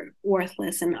you're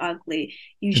worthless and ugly.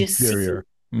 You just see, Inferior.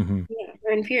 Hmm. yeah,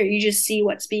 you're inferior. You just see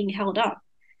what's being held up,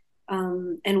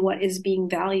 and what is being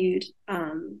valued,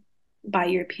 by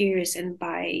your peers and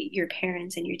by your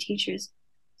parents and your teachers.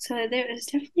 So there is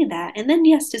definitely that. And then,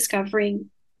 yes,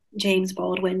 discovering James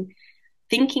Baldwin,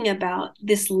 thinking about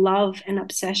this love and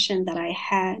obsession that I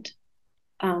had,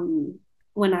 um,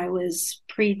 when I was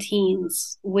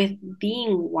pre-teens with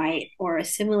being white or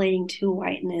assimilating to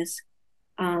whiteness.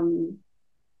 um,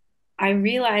 I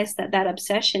realized that that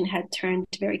obsession had turned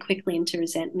very quickly into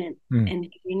resentment Mm.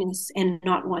 and bitterness and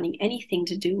not wanting anything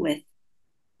to do with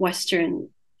Western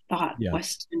thought, Yeah.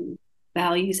 Western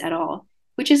values at all,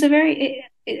 which is a very,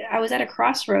 I was at a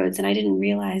crossroads and I don't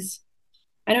realize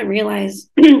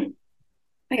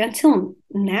like until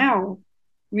now,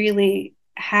 really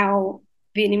how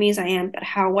Vietnamese I am, but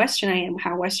how Western I am,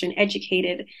 how Western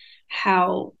educated,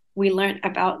 how we learned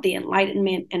about the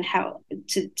Enlightenment and how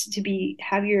to be,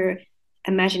 have your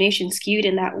imagination skewed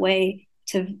in that way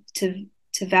to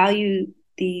value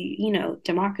the,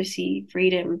 democracy,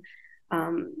 freedom,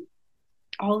 um,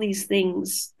 all these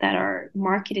things that are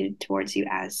marketed towards you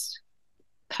as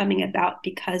coming about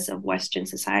because of Western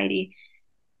society.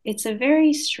 It's a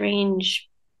very strange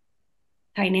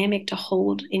dynamic to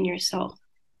hold in yourself,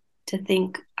 to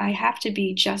think I have to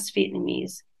be just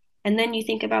Vietnamese. And then you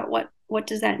think about what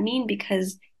does that mean,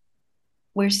 because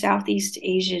we're Southeast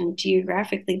Asian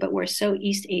geographically, but we're so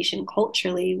East Asian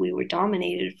culturally. We were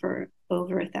dominated for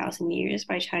over 1,000 years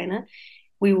by China.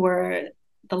 We were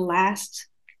the last,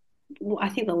 I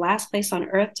think, the last place on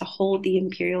earth to hold the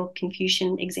Imperial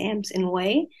Confucian exams in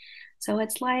Wei. So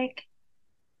it's like,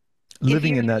 if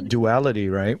Living you're in that duality,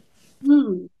 right?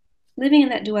 hmm, living in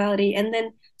that duality, and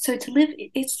then so to live,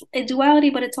 it's a duality,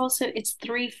 but it's also, it's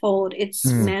threefold, it's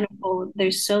Mm. manifold.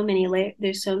 There's so many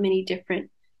there's so many different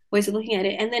ways of looking at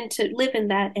it, and then to live in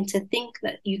that and to think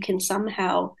that you can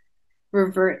somehow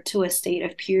revert to a state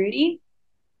of purity,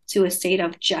 to a state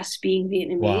of just being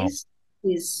Wow. Vietnamese,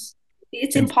 is,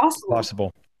 it's impossible.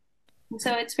 Impossible. And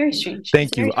so it's very strange. It's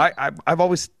Thank you. very I've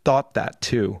always thought that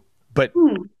too, but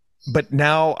hmm.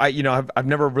 now I've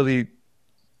never really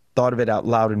thought of it out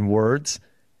loud in words.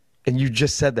 And you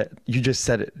just said that. You just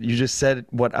said it. You just said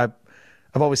what I've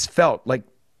always felt. Like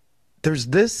there's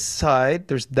this side,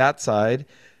 there's that side,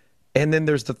 and then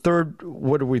there's the third.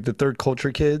 What are we? The third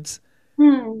culture kids.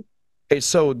 Hmm.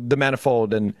 So the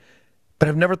manifold, but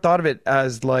I've never thought of it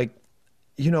as like,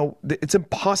 it's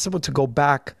impossible to go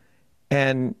back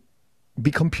and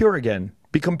become pure again,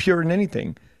 become pure in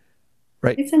anything,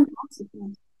 right? It's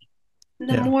impossible.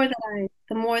 Yeah.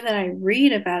 The more that I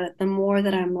read about it, the more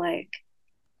that I'm like,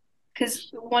 because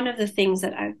one of the things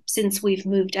that I, since we've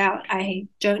moved out, I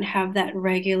don't have that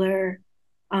regular,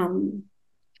 um,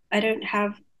 I don't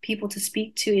have people to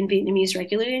speak to in Vietnamese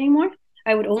regularly anymore.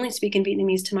 I would only speak in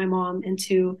Vietnamese to my mom and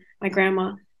to my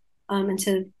grandma, and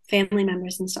to family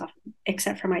members and stuff,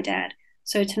 except for my dad.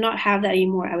 So to not have that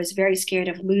anymore, I was very scared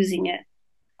of losing it,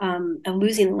 of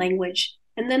losing the language.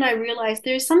 And then I realized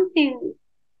there's something,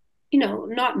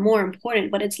 not more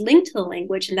important, but it's linked to the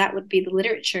language, and that would be the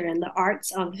literature and the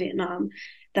arts of Vietnam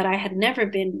that I had never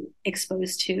been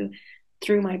exposed to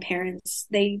through my parents.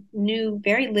 They knew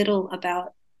very little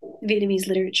about Vietnamese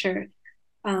literature,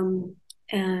 um,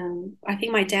 I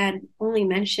think my dad only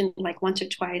mentioned like once or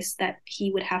twice that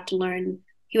he would have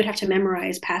to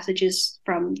memorize passages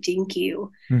from Dinkyu.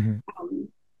 Hmm. Um,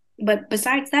 but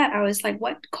besides that, I was like,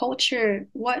 what literature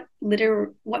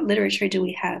do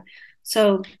we have?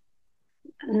 So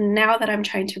now that I'm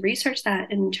trying to research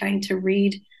that and trying to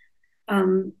read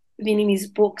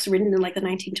Vietnamese books written in like the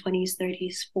 1920s,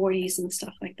 30s, 40s, and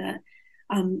stuff like that,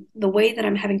 the way that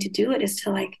I'm having to do it is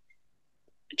to like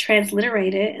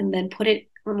transliterate it and then put it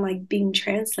on like Bing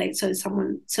Translate so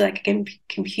like a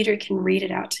computer can read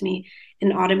it out to me,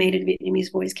 an automated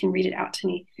Vietnamese voice can read it out to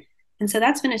me. And so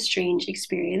that's been a strange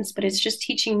experience, but it's just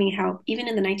teaching me how even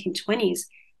in the 1920s,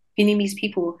 Vietnamese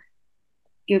people,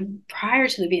 prior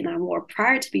to the Vietnam War,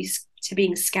 prior to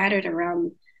being scattered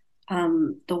around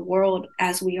the world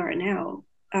as we are now,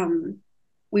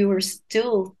 we were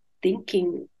still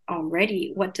thinking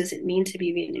already, what does it mean to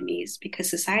be Vietnamese? Because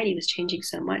society was changing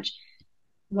so much.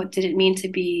 What did it mean to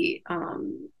be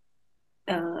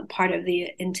part of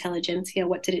the intelligentsia?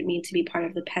 What did it mean to be part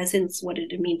of the peasants? What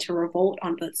did it mean to revolt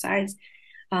on both sides?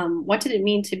 What did it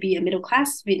mean to be a middle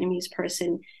class Vietnamese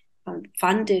person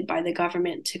funded by the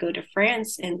government to go to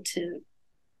France and to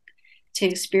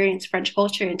experience French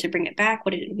culture and to bring it back?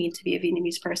 What did it mean to be a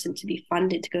Vietnamese person to be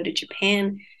funded to go to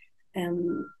Japan?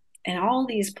 And all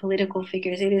these political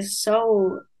figures. It is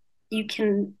so you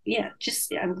can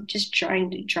just I'm just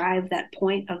trying to drive that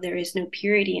point of there is no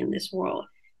purity in this world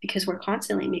because we're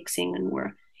constantly mixing and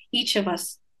we're each of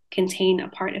us contain a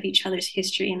part of each other's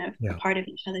history and a Yeah. part of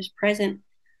each other's present.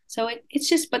 So it's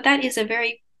just, but that is a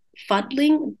very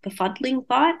befuddling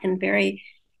thought and very,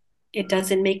 it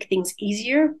doesn't make things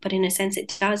easier, but in a sense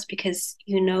it does because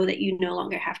you know that you no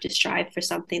longer have to strive for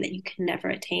something that you can never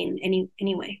attain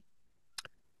anyway.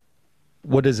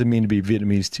 What does it mean to be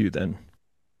Vietnamese to you then?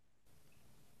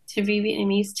 To be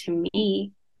Vietnamese to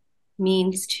me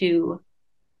means to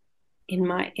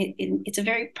it's a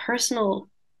very personal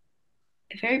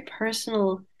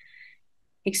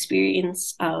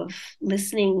experience of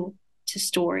listening to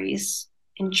stories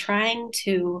and trying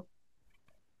to,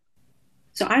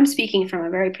 so I'm speaking from a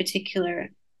very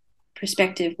particular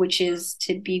perspective, which is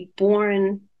to be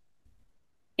born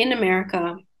in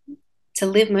America, to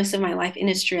live most of my life in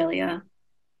Australia,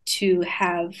 to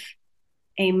have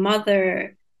a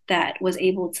mother that was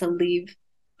able to leave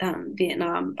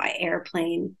Vietnam by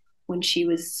airplane when she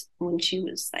was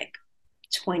like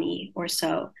 20 or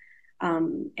so,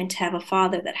 and to have a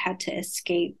father that had to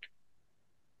escape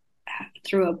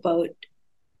through a boat,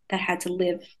 that had to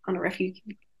live on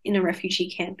in a refugee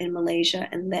camp in Malaysia,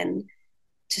 and then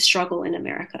to struggle in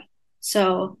America.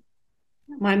 So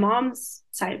my mom's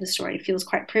side of the story feels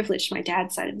quite privileged. My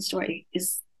dad's side of the story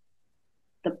is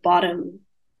the bottom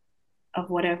of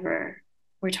whatever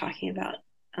we're talking about.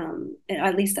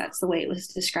 At least that's the way it was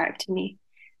described to me.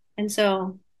 And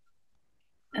so,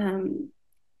 um,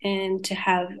 and to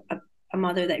have a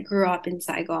mother that grew up in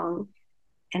Saigon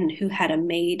and who had a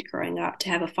maid growing up, to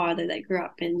have a father that grew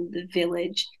up in a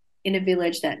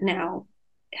village that now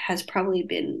has probably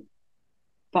been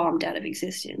bombed out of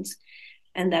existence,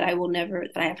 and that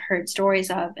I have heard stories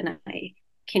of, and I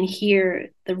can hear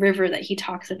the river that he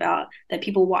talks about that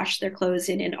people wash their clothes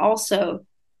in and also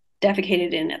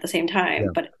defecated in at the same time, Yeah.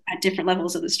 but at different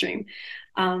levels of the stream.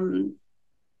 Um,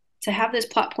 to have those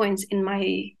plot points in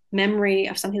my memory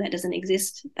of something that doesn't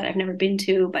exist, that I've never been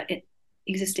to, but it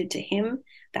existed to him,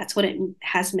 that's what it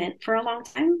has meant for a long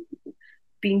time.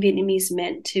 Being Vietnamese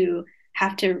meant to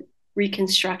have to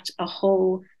reconstruct a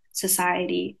whole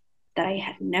society that I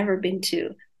had never been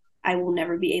to, I will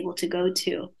never be able to go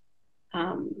to.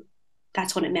 Um,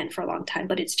 that's what it meant for a long time,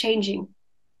 but it's changing.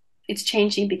 It's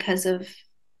changing because of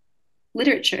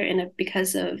literature and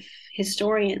because of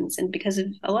historians and because of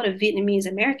a lot of Vietnamese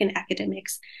American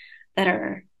academics that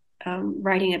are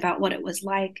writing about what it was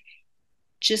like.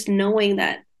 Just knowing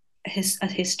that a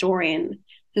historian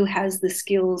who has the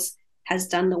skills, has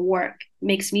done the work,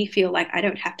 makes me feel like I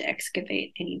don't have to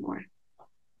excavate anymore.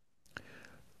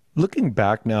 Looking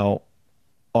back now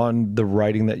on the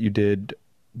writing that you did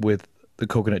with the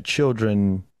Coconut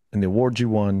Children and the awards you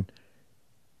won,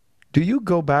 do you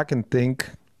go back and think,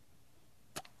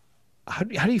 how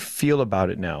do you feel about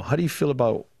it now? How do you feel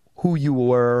about who you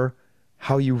were,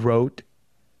 how you wrote?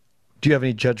 Do you have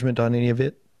any judgment on any of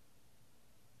it?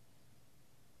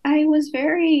 I was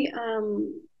very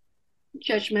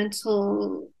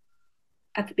judgmental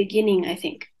at the beginning, I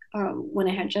think, when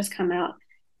it had just come out.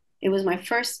 It's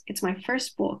my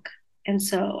first book. And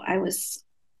so I was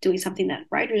doing something that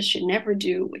writers should never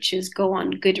do, which is go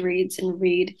on Goodreads and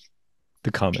read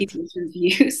The comments. people's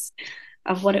reviews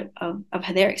of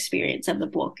of their experience of the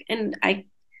book. And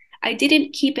I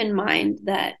didn't keep in mind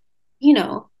that, you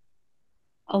know,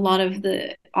 a lot of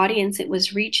the audience it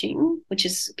was reaching, which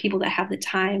is people that have the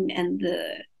time and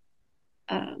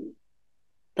um,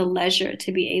 the leisure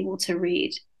to be able to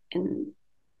read, and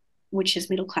which is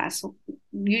middle class,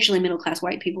 usually middle class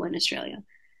white people in Australia.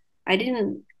 I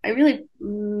really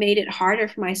made it harder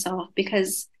for myself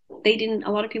because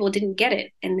a lot of people didn't get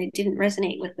it and it didn't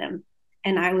resonate with them.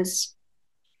 And I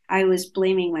was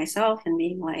blaming myself and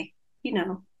being like,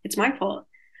 it's my fault.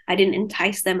 I didn't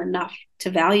entice them enough to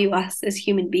value us as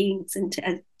human beings and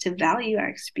to value our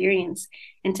experience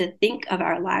and to think of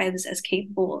our lives as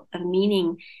capable of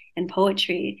meaning and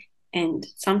poetry and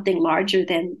something larger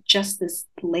than just this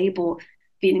label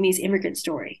Vietnamese immigrant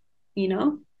story, you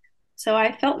know? So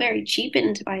I felt very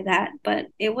cheapened by that, but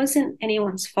it wasn't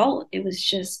anyone's fault. It was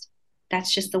just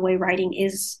that's just the way writing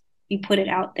is. You put it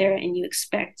out there and you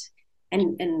expect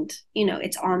and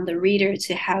it's on the reader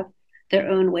to have their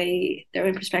own way, their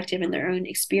own perspective and their own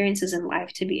experiences in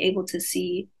life to be able to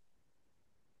see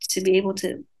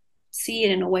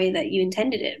it in a way that you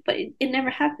intended it, but it never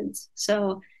happens.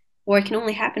 So, or it can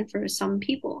only happen for some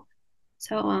people.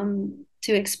 So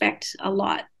to expect a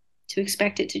lot, to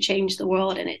expect it to change the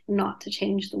world and it not to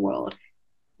change the world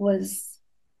was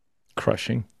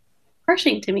Crushing.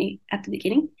 crushing to me at the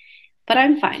beginning, but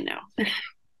I'm fine now.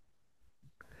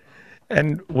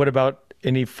 And what about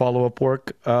any follow-up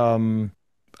work?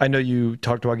 I know you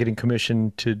talked about getting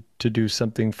commissioned to do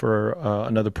something for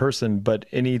another person, but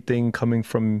anything coming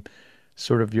from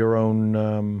sort of your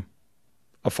own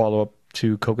a follow-up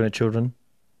to Coconut Children?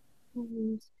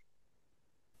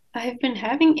 I've been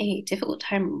having a difficult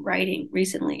time writing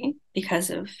recently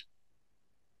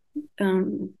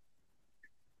um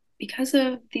because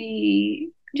of the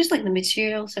just like the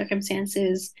material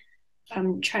circumstances.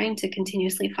 I'm trying to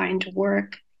continuously find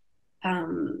work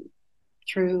um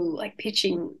through like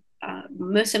pitching.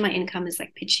 Most of my income is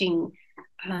like pitching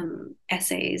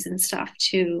essays and stuff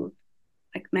to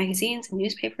like magazines and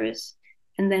newspapers,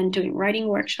 and then doing writing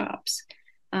workshops,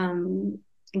 um,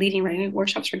 leading writing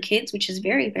workshops for kids, which is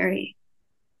very, very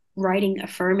writing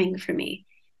affirming for me.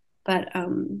 But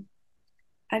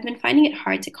I've been finding it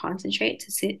hard to concentrate,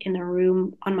 to sit in a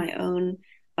room on my own,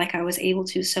 like I was able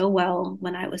to so well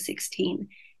when I was 16,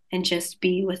 and just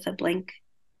be with a blank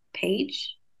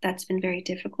page. That's been very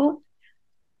difficult.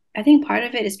 I think part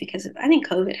of it is because I think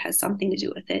COVID has something to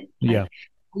do with it. Yeah. Like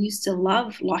I used to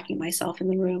love locking myself in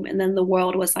the room, and then the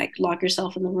world was like, lock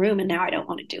yourself in the room, and now I don't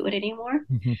want to do it anymore.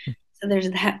 So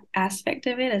there's that aspect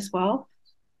of it as well.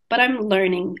 But I'm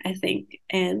learning, I think,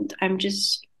 and I'm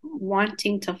just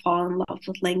wanting to fall in love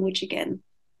with language again.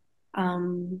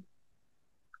 Um,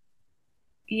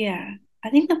 yeah, I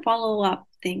think the follow up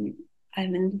thing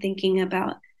I've been thinking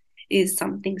about is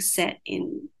something set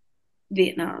in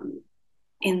Vietnam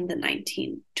in the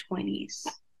 1920s,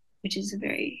 which is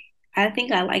I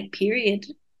think I like period.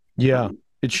 Yeah, Um,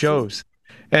 it this is, shows.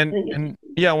 And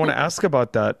yeah, I want to ask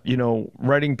about that.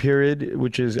 Writing period,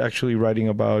 which is actually writing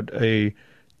about a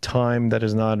time that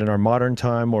is not in our modern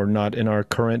time or not in our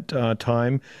current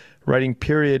time. Writing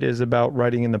period is about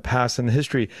writing in the past and the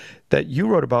history that you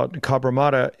wrote about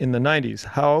Cabramatta in the 90s.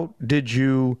 How did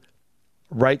you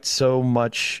write so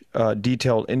much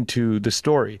detail into the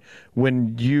story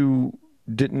when you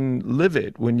didn't live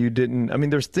it, when you didn't? I mean,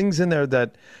 there's things in there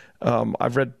that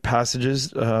I've read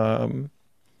passages that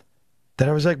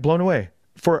I was like blown away.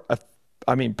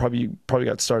 I mean, probably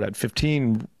got started at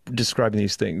 15 describing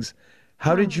these things.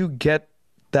 How did you get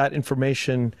that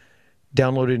information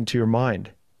downloaded into your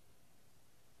mind?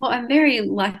 well, I'm very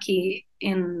lucky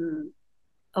in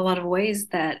a lot of ways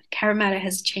that Cabramatta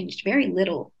has changed very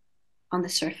little on the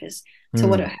surface to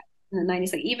what it Mm. had in the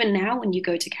 90s. Like even now, when you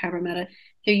go to Cabramatta,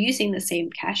 they're using the same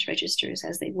cash registers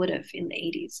as they would have in the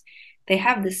 80s. They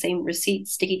have the same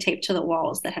receipts sticky taped to the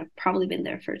walls that have probably been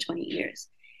there for 20 years.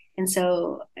 And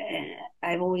so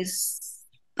I've always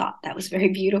thought that was very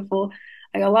beautiful.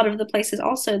 Like a lot of the places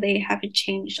also, they haven't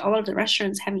changed, a lot of the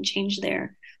restaurants haven't changed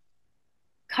their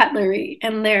cutlery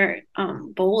and their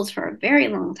bowls for a very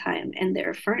long time, and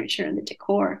their furniture and the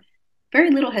decor. Very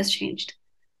little has changed.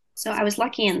 So I was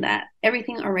lucky in that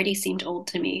everything already seemed old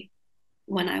to me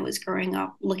when I was growing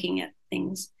up looking at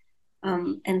things.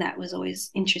 And that was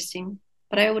always interesting.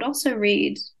 But I would also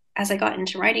read, as I got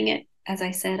into writing it, as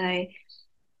I said, I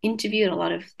interviewed a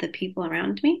lot of the people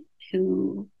around me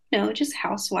who, just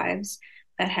housewives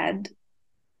that had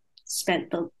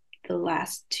spent the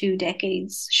last 2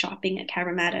 decades shopping at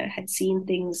Cabramatta, had seen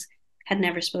things, had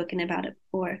never spoken about it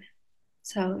before.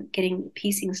 So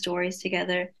piecing stories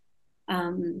together,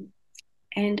 um,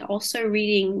 and also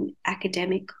reading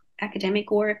academic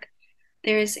work.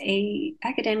 there's a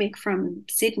academic from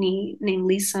Sydney named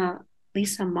Lisa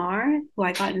Marr, who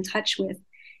I got in touch with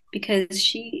because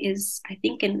she is, I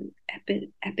think, an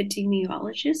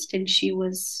epidemiologist, and she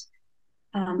was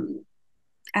um,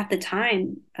 at the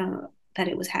time that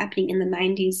it was happening in the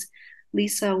 90s.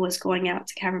 Lisa was going out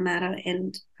to Cabramatta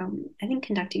and I think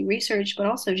conducting research, but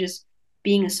also just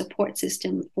being a support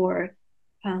system for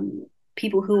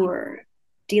people who were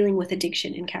dealing with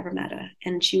addiction in Cabramatta.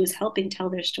 And she was helping tell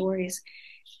their stories.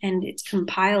 And it's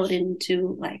compiled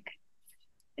into like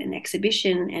an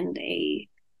exhibition and a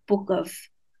book of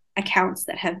accounts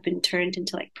that have been turned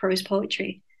into like prose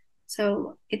poetry.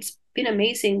 So it's been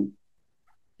amazing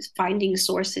finding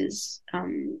sources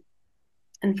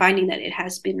and finding that it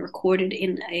has been recorded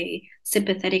in a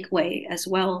sympathetic way as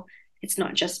well. It's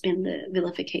not just been the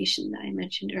vilification that I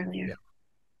mentioned earlier. Yeah.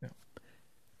 Yeah.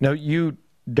 Now you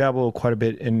dabble quite a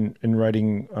bit in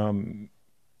writing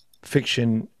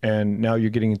fiction, and now you're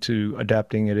getting into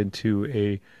adapting it into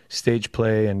a stage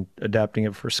play and adapting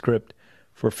it for script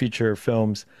for feature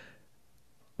films.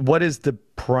 What is the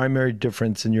primary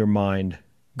difference in your mind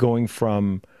going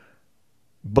from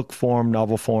book form,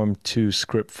 novel form to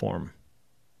script form?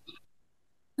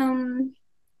 Um,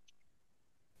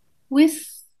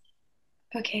 with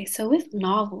okay, so with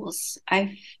novels,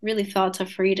 I've really felt a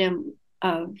freedom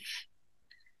of,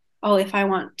 oh, if I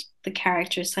want the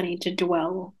character Sunny to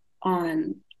dwell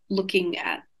on looking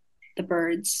at the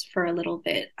birds for a little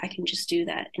bit, I can just do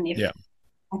that. And if Yeah.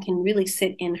 I can really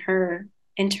sit in her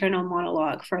internal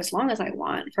monologue for as long as I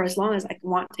want, for as long as I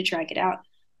want to drag it out,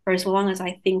 for as long as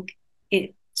I think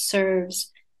it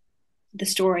serves the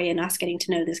story and us getting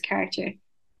to know this character.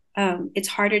 It's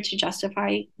harder to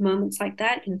justify moments like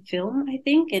that in film, I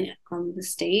think, and on the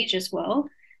stage as well.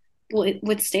 Well,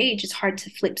 with stage, it's hard to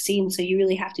flip scenes, so you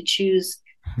really have to choose.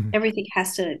 Everything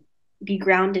has to be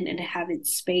grounded and to have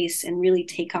its space and really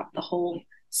take up the whole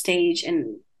stage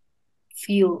and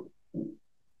feel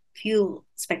feel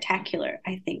spectacular,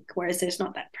 I think, whereas there's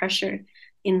not that pressure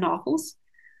in novels.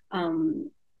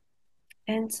 Um,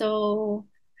 and so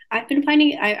I've been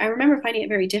finding, I remember finding it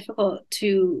very difficult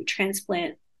to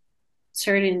transplant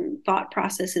certain thought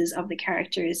processes of the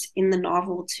characters in the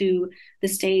novel to the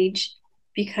stage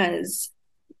because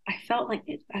I felt like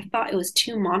I thought it was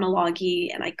too monologue-y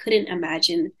and I couldn't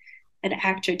imagine an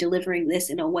actor delivering this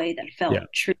in a way that Yeah.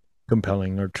 felt true.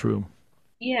 Compelling or true.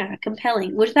 Yeah,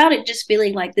 compelling without it just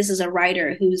feeling like this is a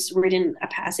writer who's written a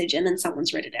passage and then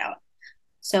someone's read it out.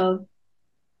 So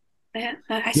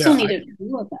I still Yeah. need to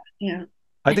do all that. Yeah.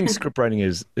 I think script writing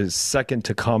is second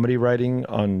to comedy writing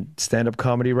on stand-up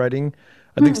comedy writing.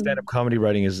 I think Hmm. stand-up comedy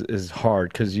writing is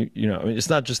hard because you know, I mean, it's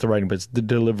not just the writing, but it's the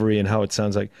delivery and how it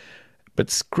sounds like. But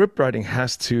script writing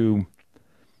has to,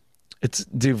 it's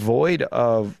void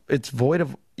of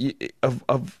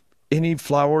any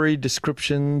flowery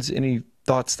descriptions, any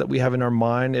thoughts that we have in our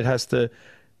mind. It has to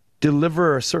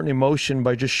deliver a certain emotion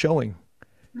by just showing.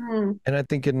 Hmm. And I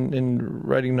think in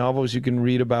writing novels, you can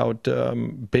read about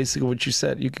basically what you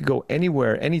said. You could go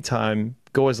anywhere, anytime,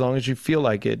 go as long as you feel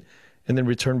like it, and then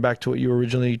return back to what you were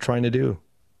originally trying to do.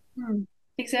 Hmm.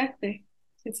 Exactly.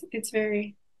 It's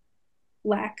very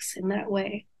lax in that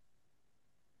way.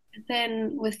 And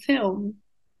then with film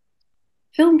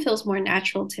feels more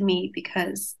natural to me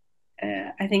because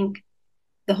I think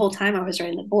the whole time I was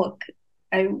writing the book,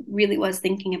 I really was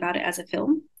thinking about it as a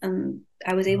film. And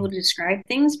I was able Oh. to describe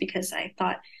things because I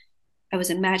thought I was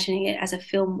imagining it as a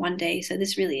film one day. So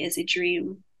this really is a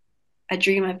dream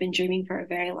I've been dreaming for a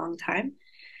very long time.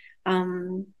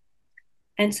 Um,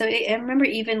 and so I remember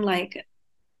even like,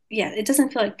 yeah, it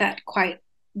doesn't feel like that quite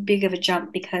big of a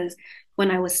jump because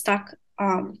when I was stuck,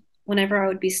 whenever I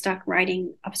would be stuck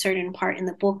writing a certain part in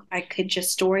the book, I could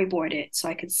just storyboard it so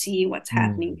I could see what's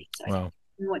happening, Mm, so I could wow.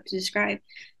 know what to describe.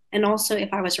 And also, if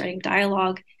I was writing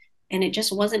dialogue and it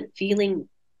just wasn't feeling,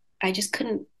 I just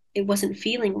couldn't, it wasn't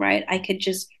feeling right, I could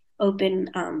just open,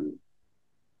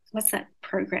 what's that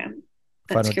program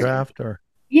that Final script? draft or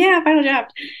Yeah, Final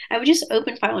Draft. I would just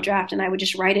open Final Draft and I would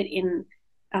just write it in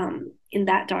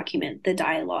that document, the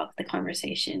dialogue, the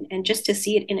conversation, and just to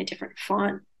see it in a different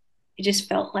font, it just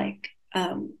felt like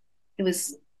it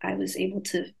was I was able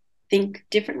to think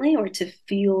differently or to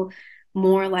feel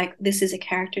more like this is a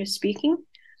character speaking.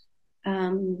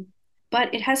 Um,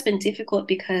 but it has been difficult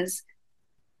because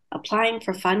applying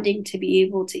for funding to be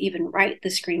able to even write the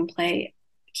screenplay,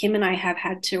 Kim and I have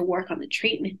had to work on the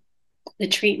treatment,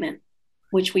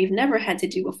 which we've never had to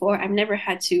do before. I've never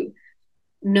had to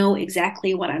know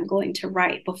exactly what I'm going to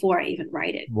write before I even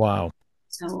write it. wow.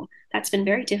 So that's been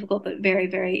very difficult, but very,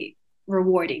 very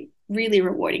rewarding, really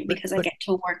rewarding But because I but get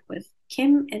to work with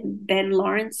Kim and Ben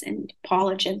Lawrence and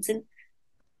Paula Jensen.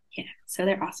 Yeah, so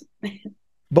they're awesome.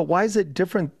 But why is it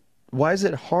different? Why is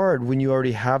it hard when you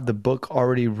already have the book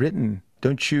already written?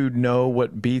 Don't you know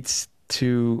what beats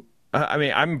to? I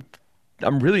mean,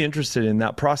 I'm really interested in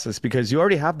that process because you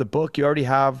already have the book, you already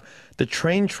have the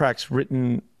train tracks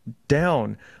written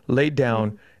down, laid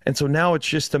down, and so now it's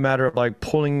just a matter of like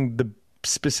pulling the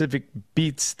specific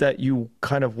beats that you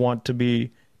kind of want to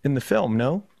be in the film.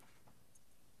 No?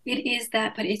 It is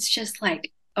that, but it's just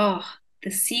like, oh, the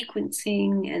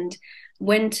sequencing and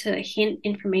when to hint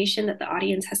information that the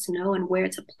audience has to know and where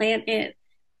to plant it,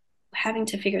 having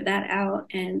to figure that out.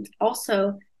 And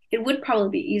also, it would probably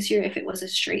be easier if it was a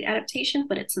straight adaptation,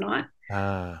 but it's not.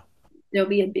 Ah, There'll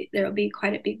be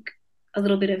quite a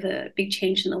little bit of a big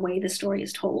change in the way the story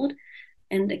is told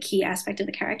and a key aspect of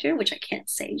the character, which I can't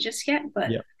say just yet, but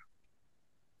yeah,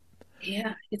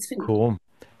 yeah, it's been cool.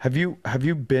 Have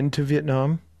you been to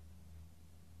Vietnam?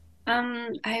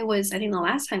 I think the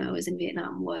last time I was in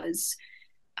Vietnam was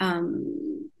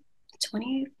um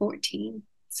 2014.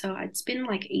 So it's been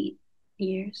like 8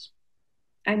 years.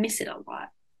 I miss it a lot.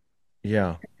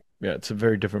 Yeah, yeah, it's a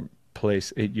very different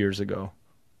place 8 years ago.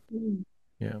 Mm.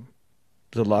 Yeah,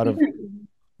 there's a lot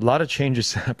of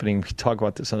changes happening. We talk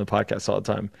about this on the podcast all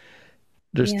the time.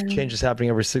 There's Yeah, changes happening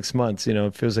every 6 months.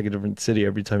 It feels like a different city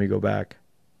every time you go back.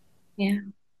 yeah, it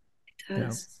Yeah.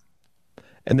 does.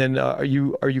 And then are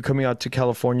you coming out to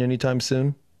California anytime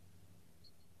soon?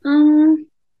 Um,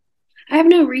 I have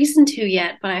no reason to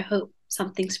yet, but I hope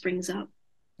something springs up.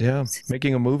 Yeah,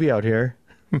 making a movie out here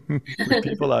with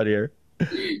people out here.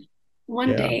 One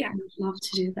Yeah. day I would love to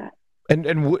do that.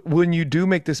 And when you do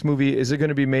make this movie, is it going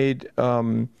to be made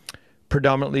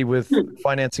predominantly with Hmm.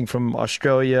 financing from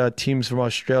Australia, teams from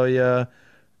Australia,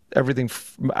 everything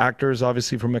from actors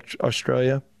obviously from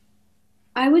Australia?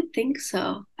 I would think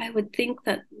so. I would think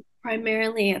that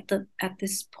primarily at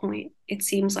this point, it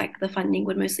seems like the funding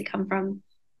would mostly come from,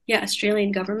 yeah,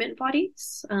 Australian government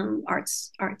bodies,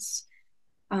 arts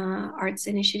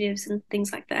initiatives and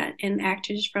things like that, and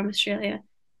actors from Australia.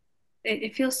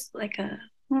 It feels like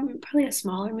probably a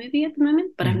smaller movie at the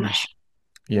moment, but I'm Hmm. not sure.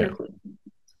 No Yeah. clue.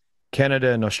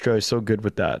 Canada and Australia are so good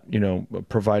with that,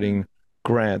 providing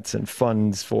grants and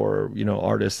funds for,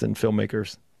 artists and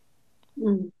filmmakers.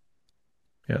 Mm,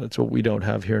 Yeah, that's what we don't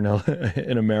have here now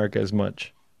in America as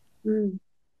much. mm.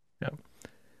 Yeah.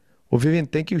 Well, Vivian,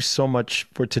 thank you so much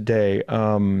for today.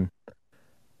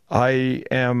 I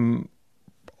am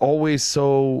always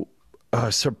so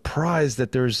surprised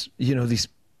that there's, these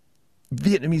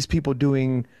Vietnamese people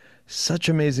doing such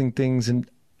amazing things in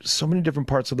so many different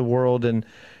parts of the world. And,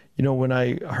 when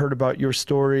I heard about your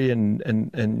story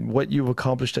and what you've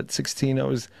accomplished at 16, I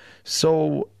was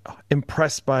so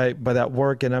impressed by that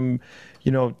work. And I'm,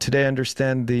 today I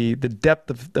understand the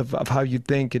depth of how you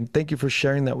think. And thank you for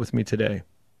sharing that with me today.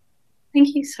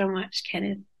 Thank you so much,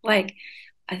 Kenneth. Like,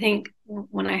 I think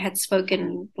when I had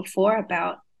spoken before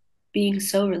about being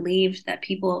so relieved that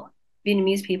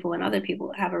Vietnamese people and other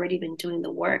people have already been doing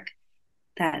the work,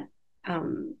 that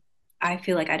um, I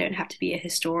feel like I don't have to be a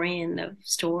historian of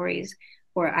stories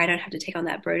or I don't have to take on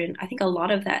that burden. I think a lot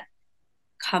of that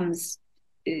comes,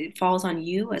 it falls on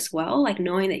you as well, like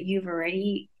knowing that you've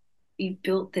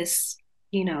built this,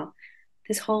 you know,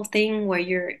 this whole thing where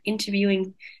you're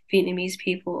interviewing Vietnamese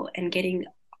people and getting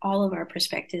all of our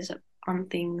perspectives on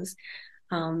things.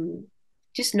 Um,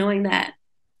 just knowing that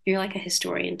you're like a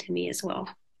historian to me as well.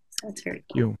 So that's very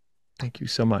cool. You. Thank you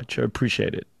so much. I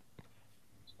appreciate it.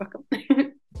 Welcome.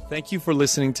 Thank you for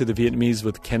listening to The Vietnamese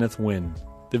with Kenneth Nguyen.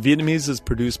 The Vietnamese is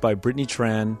produced by Brittany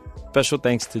Tran. Special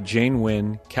thanks to Jane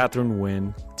Nguyen, Catherine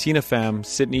Nguyen, Tina Pham,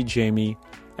 Sydney Jamie,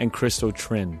 and Christo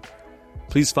Trin.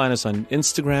 Please find us on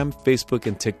Instagram, Facebook,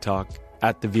 and TikTok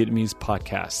at The Vietnamese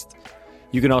Podcast.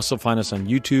 You can also find us on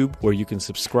YouTube, where you can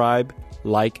subscribe,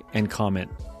 like, and comment.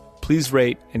 Please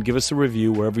rate and give us a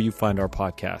review wherever you find our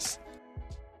podcast.